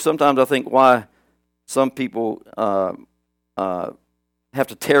 And you know, sometimes I think why some people have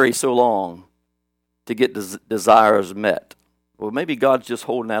to tarry so long to get desires met. Well, maybe God's just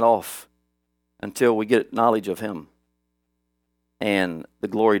holding that off until we get knowledge of Him and the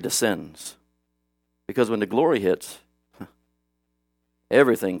glory descends. Because when the glory hits,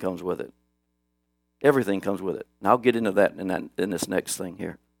 everything comes with it. Everything comes with it. And I'll get into that in this next thing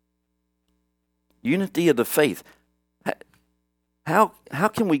here. Unity of the faith. How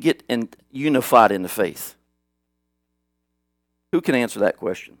can we get unified in the faith? Who can answer that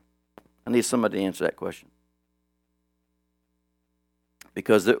question? I need somebody to answer that question.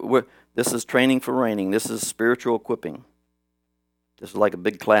 Because this is training for reigning. This is spiritual equipping. This is like a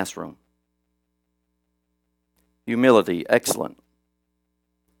big classroom. Humility, excellent.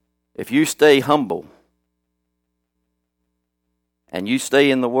 If you stay humble and you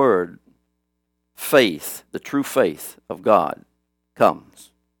stay in the Word, faith, the true faith of God,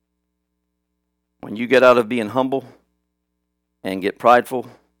 comes. When you get out of being humble and get prideful,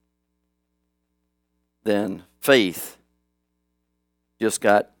 then faith just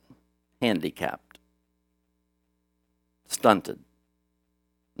got handicapped, stunted,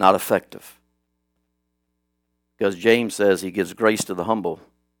 not effective. Because James says He gives grace to the humble,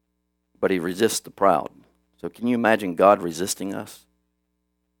 but He resists the proud. So can you imagine God resisting us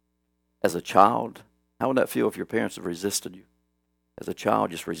as a child? How would that feel if your parents have resisted you? As a child,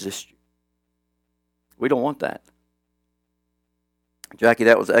 just resist you. We don't want that. Jackie,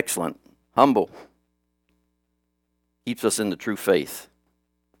 that was excellent. Humble. Keeps us in the true faith.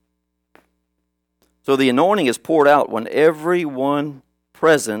 So the anointing is poured out when everyone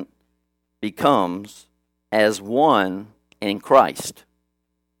present becomes as one in Christ.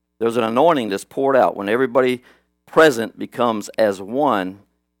 There's an anointing that's poured out when everybody present becomes as one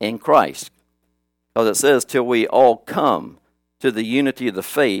in Christ. Because it says, till we all come to the unity of the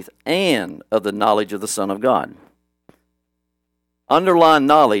faith and of the knowledge of the Son of God. Underline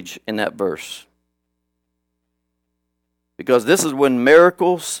knowledge in that verse. Because this is when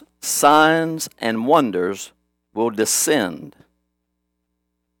miracles, signs, and wonders will descend.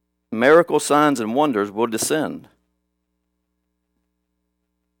 Miracles, signs, and wonders will descend.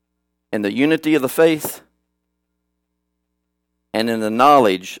 In the unity of the faith and in the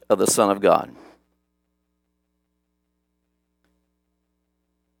knowledge of the Son of God.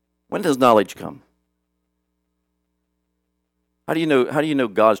 When does knowledge come? How do you know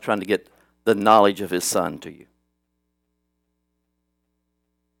God's trying to get the knowledge of His Son to you?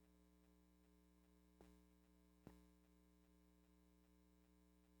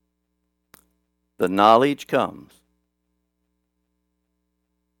 The knowledge comes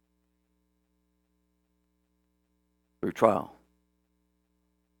through trial.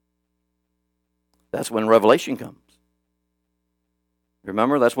 That's when revelation comes.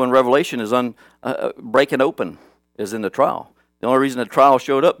 Remember, that's when revelation is breaking open, is in the trial. The only reason the trial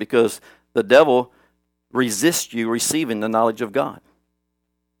showed up because the devil resists you receiving the knowledge of God.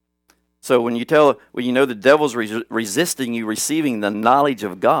 So when you know the devil's resisting you receiving the knowledge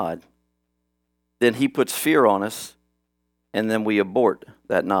of God, then he puts fear on us, and then we abort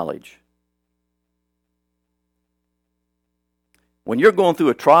that knowledge. When you're going through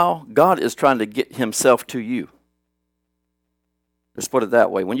a trial, God is trying to get Himself to you. Let's put it that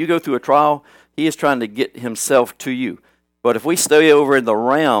way. When you go through a trial, He is trying to get Himself to you. But if we stay over in the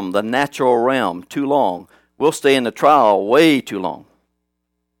realm, the natural realm, too long, we'll stay in the trial way too long.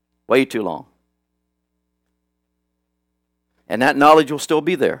 Way too long. And that knowledge will still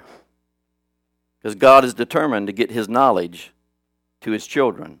be there. Because God is determined to get His knowledge to His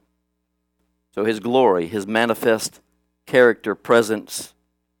children. So His glory, His manifest character, presence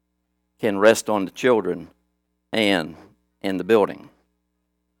can rest on the children and in the building.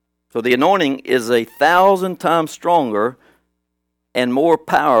 So the anointing is 1,000 times stronger and more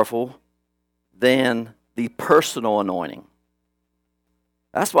powerful than the personal anointing.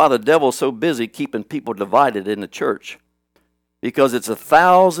 That's why the devil's so busy keeping people divided in the church. Because it's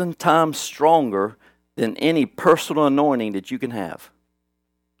 1,000 times stronger than any personal anointing that you can have.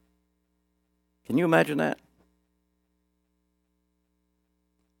 Can you imagine that?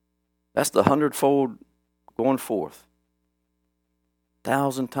 That's the 100-fold going forth.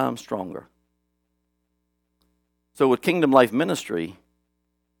 1,000 times stronger. So with Kingdom Life Ministry,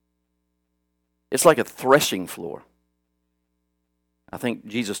 it's like a threshing floor. I think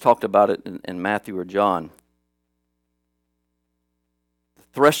Jesus talked about it in Matthew or John. The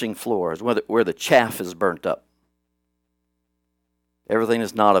threshing floor is where the chaff is burnt up. Everything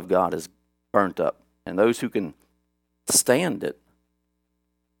that's not of God is burnt up. And those who can stand it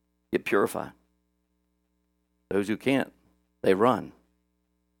get purified. Those who can't, they run.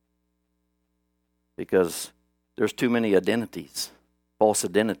 Because there's too many identities, false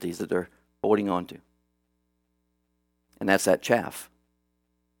identities that they're holding on to. And that's that chaff.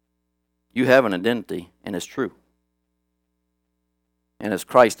 You have an identity, and it's true. And it's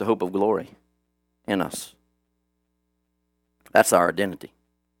Christ, the hope of glory, in us. That's our identity.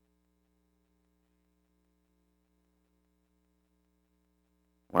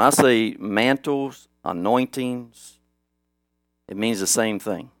 When I say mantles, anointings, it means the same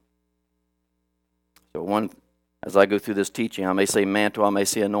thing. So as I go through this teaching, I may say mantle, I may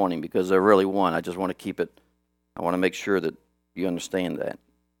say anointing, because they're really one. I just want to keep it, I want to make sure that you understand that.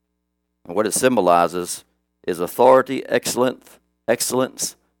 And what it symbolizes is authority,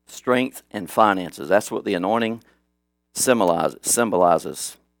 excellence, strength, and finances. That's what the anointing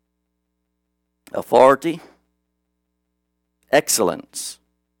symbolizes. Authority, excellence,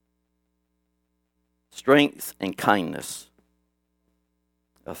 strength, and kindness.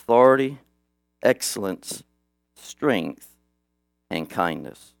 Authority, excellence, strength, and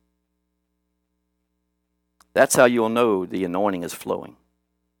kindness. That's how you'll know the anointing is flowing.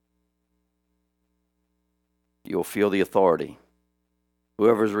 You'll feel the authority.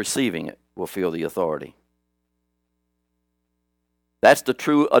 Whoever's receiving it will feel the authority. That's the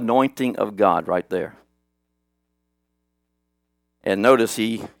true anointing of God right there. And notice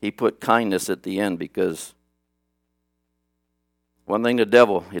he put kindness at the end, because one thing the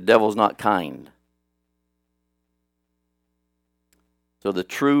devil's not kind. So the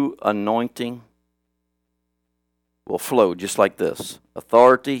true anointing will flow just like this.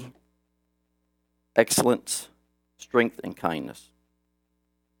 Authority, excellence, strength, and kindness.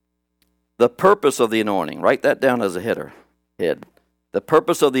 The purpose of the anointing. Write that down as a head. The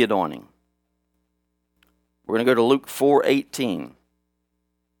purpose of the anointing. We're going to go to Luke 4:18.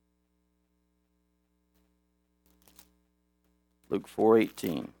 Luke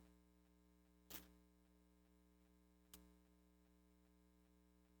 4:18.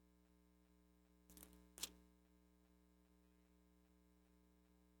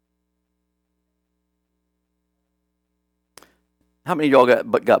 How many of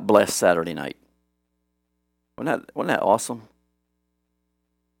y'all got blessed Saturday night? Wasn't that awesome?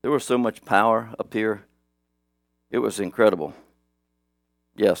 There was so much power up here. It was incredible.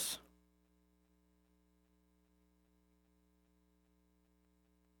 Yes.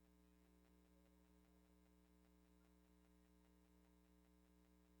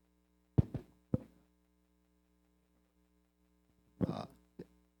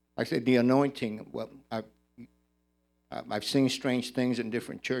 I said the anointing. Well, I've seen strange things in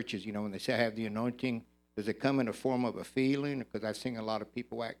different churches. You know, when they say I have the anointing, does it come in the form of a feeling? Because I've seen a lot of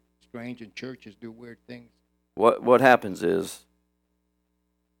people act strange in churches, do weird things. What happens is,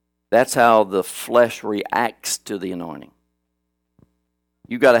 that's how the flesh reacts to the anointing.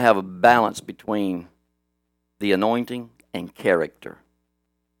 You got to have a balance between the anointing and character.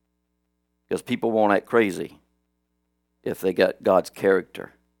 Because people won't act crazy if they got God's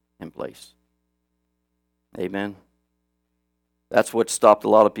character in place. Amen. That's what stopped a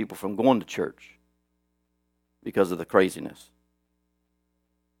lot of people from going to church, because of the craziness.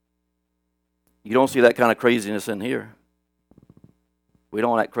 You don't see that kind of craziness in here. We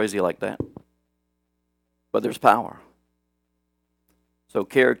don't act crazy like that. But there's power. So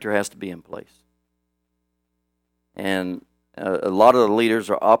character has to be in place. And a lot of the leaders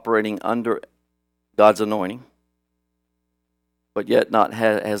are operating under God's anointing, but yet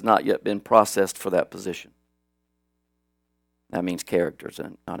has not yet been processed for that position. That means character's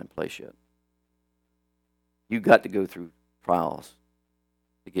not in place yet. You've got to go through trials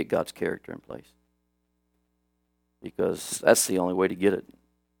to get God's character in place, because that's the only way to get it.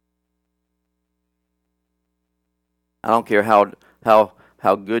 I don't care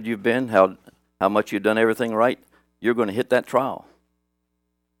how good you've been, how much you've done everything right, you're going to hit that trial.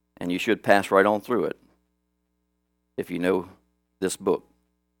 And you should pass right on through it if you know this book.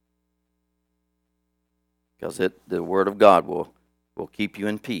 Because the Word of God will keep you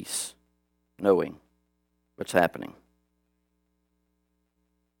in peace, knowing what's happening.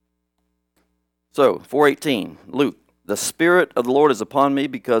 So, 4:18, Luke, the Spirit of the Lord is upon me,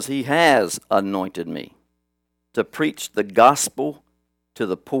 because He has anointed me to preach the gospel to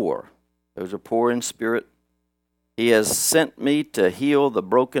the poor. Those are poor in spirit. He has sent me to heal the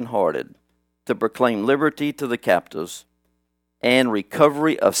brokenhearted, to proclaim liberty to the captives, and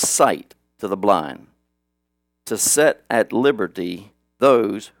recovery of sight to the blind, to set at liberty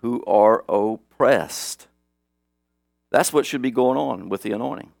those who are oppressed. That's what should be going on with the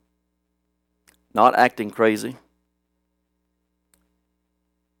anointing. Not acting crazy.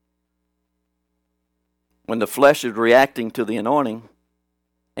 When the flesh is reacting to the anointing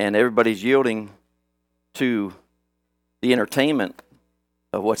and everybody's yielding to the entertainment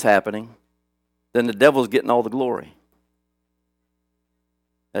of what's happening, then the devil's getting all the glory.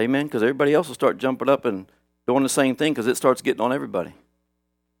 Amen? Because everybody else will start jumping up and doing the same thing because it starts getting on everybody.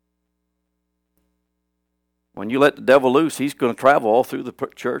 When you let the devil loose, he's going to travel all through the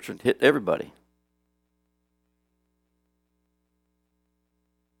church and hit everybody.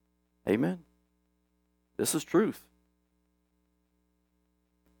 Amen? This is truth.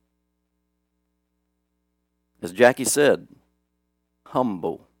 As Jackie said,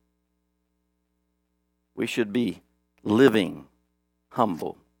 humble. We should be living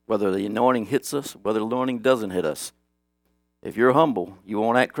humble. Whether the anointing hits us, whether the anointing doesn't hit us. If you're humble, you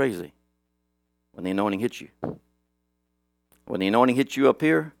won't act crazy when the anointing hits you. When the anointing hits you up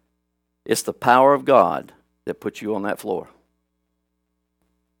here, it's the power of God that puts you on that floor.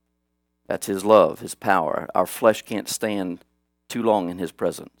 That's His love, His power. Our flesh can't stand too long in His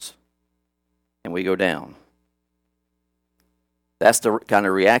presence. And we go down. That's the kind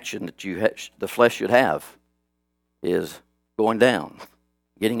of reaction that the flesh should have, is going down,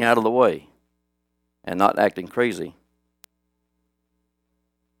 getting out of the way, and not acting crazy.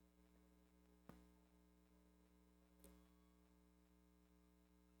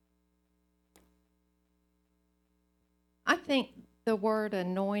 I think the word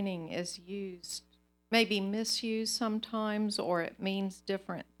anointing is used, maybe misused sometimes, or it means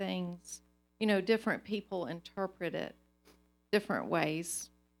different things. You know, different people interpret it different ways.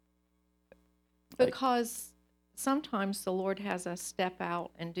 Because sometimes the Lord has us step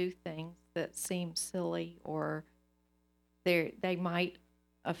out and do things that seem silly, or they might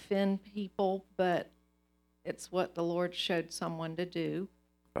offend people, but it's what the Lord showed someone to do.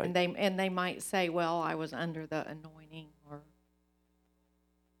 Right. And they might say, well, I was under the anointing, or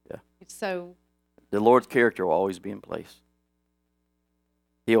so the Lord's character will always be in place.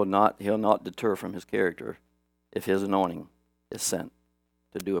 He'll not deter from His character if His anointing is sent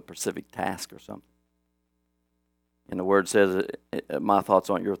to do a specific task or something. And the Word says, my thoughts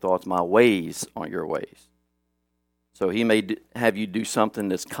aren't your thoughts, my ways aren't your ways. So He may have you do something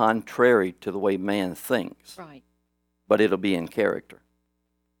that's contrary to the way man thinks. right. But it'll be in character.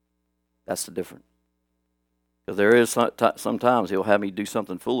 That's the difference. Because there is sometimes He'll have me do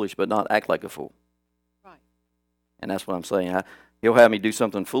something foolish but not act like a fool. Right. And that's what I'm saying. He'll have me do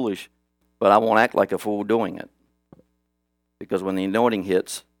something foolish, but I won't act like a fool doing it. Because when the anointing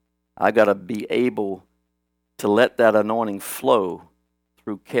hits, I got to be able to let that anointing flow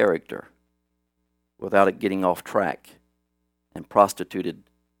through character without it getting off track and prostituted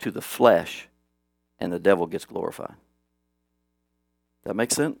to the flesh, and the devil gets glorified. That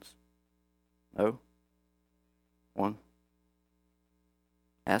make sense? No? One?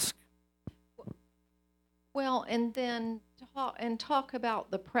 Ask? Well, and then talk about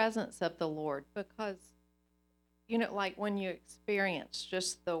the presence of the Lord, because, you know, like when you experience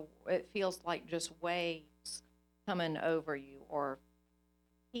it feels like just waves coming over you, or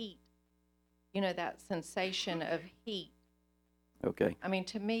heat, you know, that sensation of heat. Okay. I mean,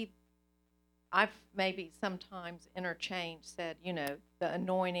 to me, I've maybe sometimes said, you know, the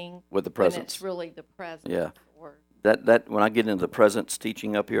anointing With the presence. when it's really the presence. Yeah. Or That when I get into the presence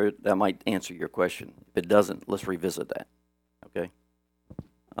teaching up here, that might answer your question. If it doesn't, let's revisit that. Okay?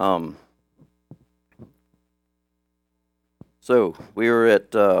 So we were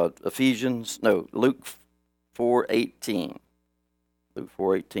at Luke 4:18. Luke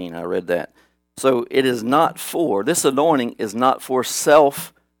 4:18, I read that. So it is not this anointing is not for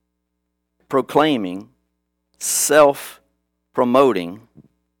self-proclaiming, self-promoting.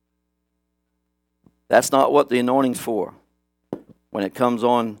 That's not what the anointing's for when it comes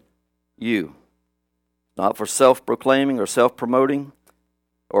on you. Not for self-proclaiming or self-promoting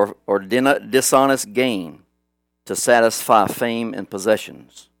or dishonest gain to satisfy fame and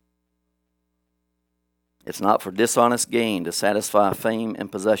possessions. It's not for dishonest gain to satisfy fame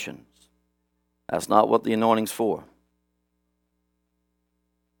and possessions. That's not what the anointing's for.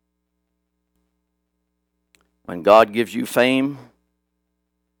 When God gives you fame,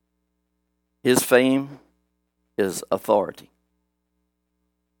 His fame is authority.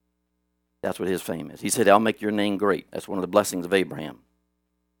 That's what His fame is. He said, I'll make your name great. That's one of the blessings of Abraham.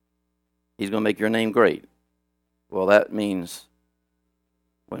 He's going to make your name great. Well, that means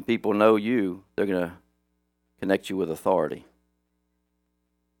when people know you, they're going to connect you with authority.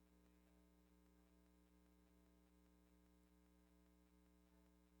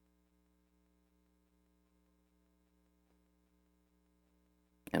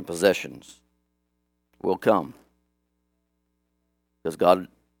 And possessions will come. Because God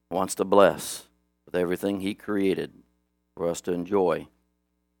wants to bless with everything He created for us to enjoy.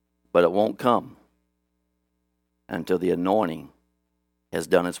 But it won't come until the anointing has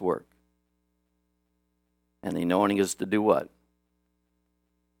done its work. And the anointing is to do what?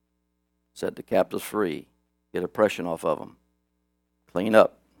 Set the captives free. Get oppression off of them. Clean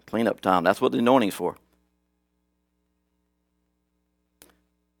up time. That's what the anointing's for.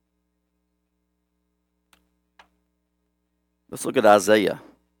 Let's look at Isaiah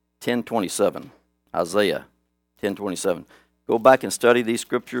 10:27. Isaiah 10:27. Go back and study these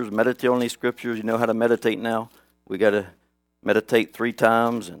scriptures. Meditate on these scriptures. You know how to meditate now. We got to meditate 3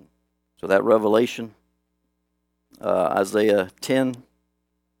 times, and so that revelation. Isaiah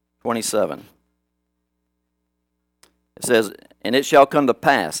 10:27. It says, "And it shall come to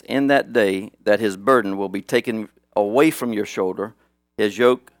pass in that day that his burden will be taken away from your shoulder, his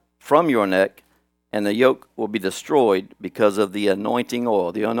yoke from your neck, and the yoke will be destroyed because of the anointing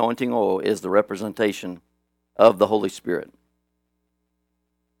oil." The anointing oil is the representation of the Holy Spirit.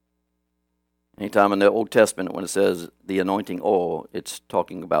 Anytime in the Old Testament when it says the anointing oil, it's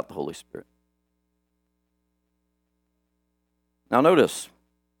talking about the Holy Spirit. Now notice,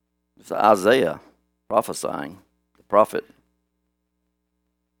 it's Isaiah prophesying, the prophet.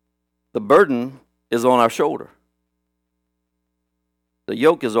 The burden is on our shoulder. The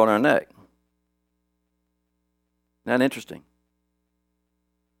yoke is on our neck. Isn't that interesting?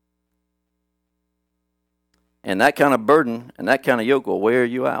 And that kind of burden and that kind of yoke will wear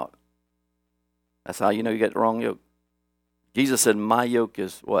you out. That's how you know you got the wrong yoke. Jesus said, my yoke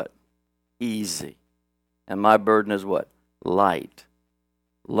is what? Easy. And my burden is what? Light.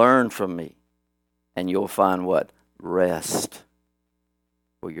 Learn from me, and you'll find what? Rest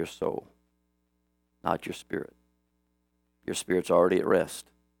for your soul, not your spirit. Your spirit's already at rest.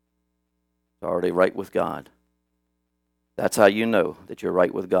 It's already right with God. That's how you know that you're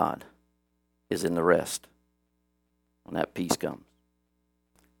right with God, is in the rest, when that peace comes.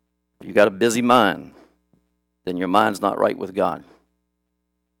 If you got a busy mind, then your mind's not right with God.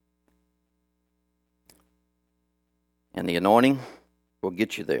 And the anointing will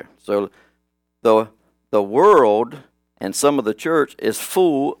get you there. So the world and some of the church is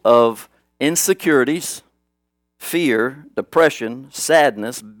full of insecurities, fear, depression,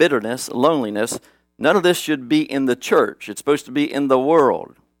 sadness, bitterness, loneliness. None of this should be in the church. It's supposed to be in the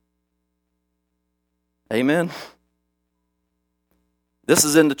world. Amen? This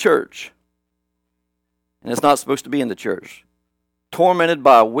is in the church. And it's not supposed to be in the church. Tormented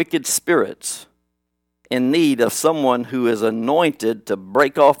by wicked spirits, in need of someone who is anointed to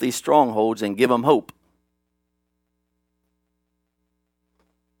break off these strongholds and give them hope.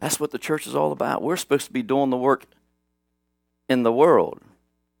 That's what the church is all about. We're supposed to be doing the work in the world,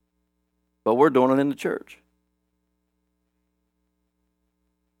 but we're doing it in the church.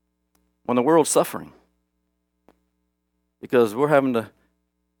 When the world's suffering, because we're having to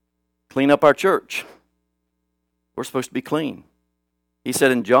clean up our church. We're supposed to be clean. He said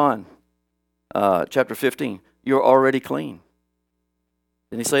in John chapter 15, you're already clean.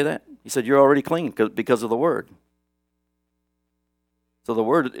 Didn't he say that? He said you're already clean because of the Word. So the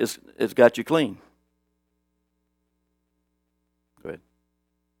Word has got you clean.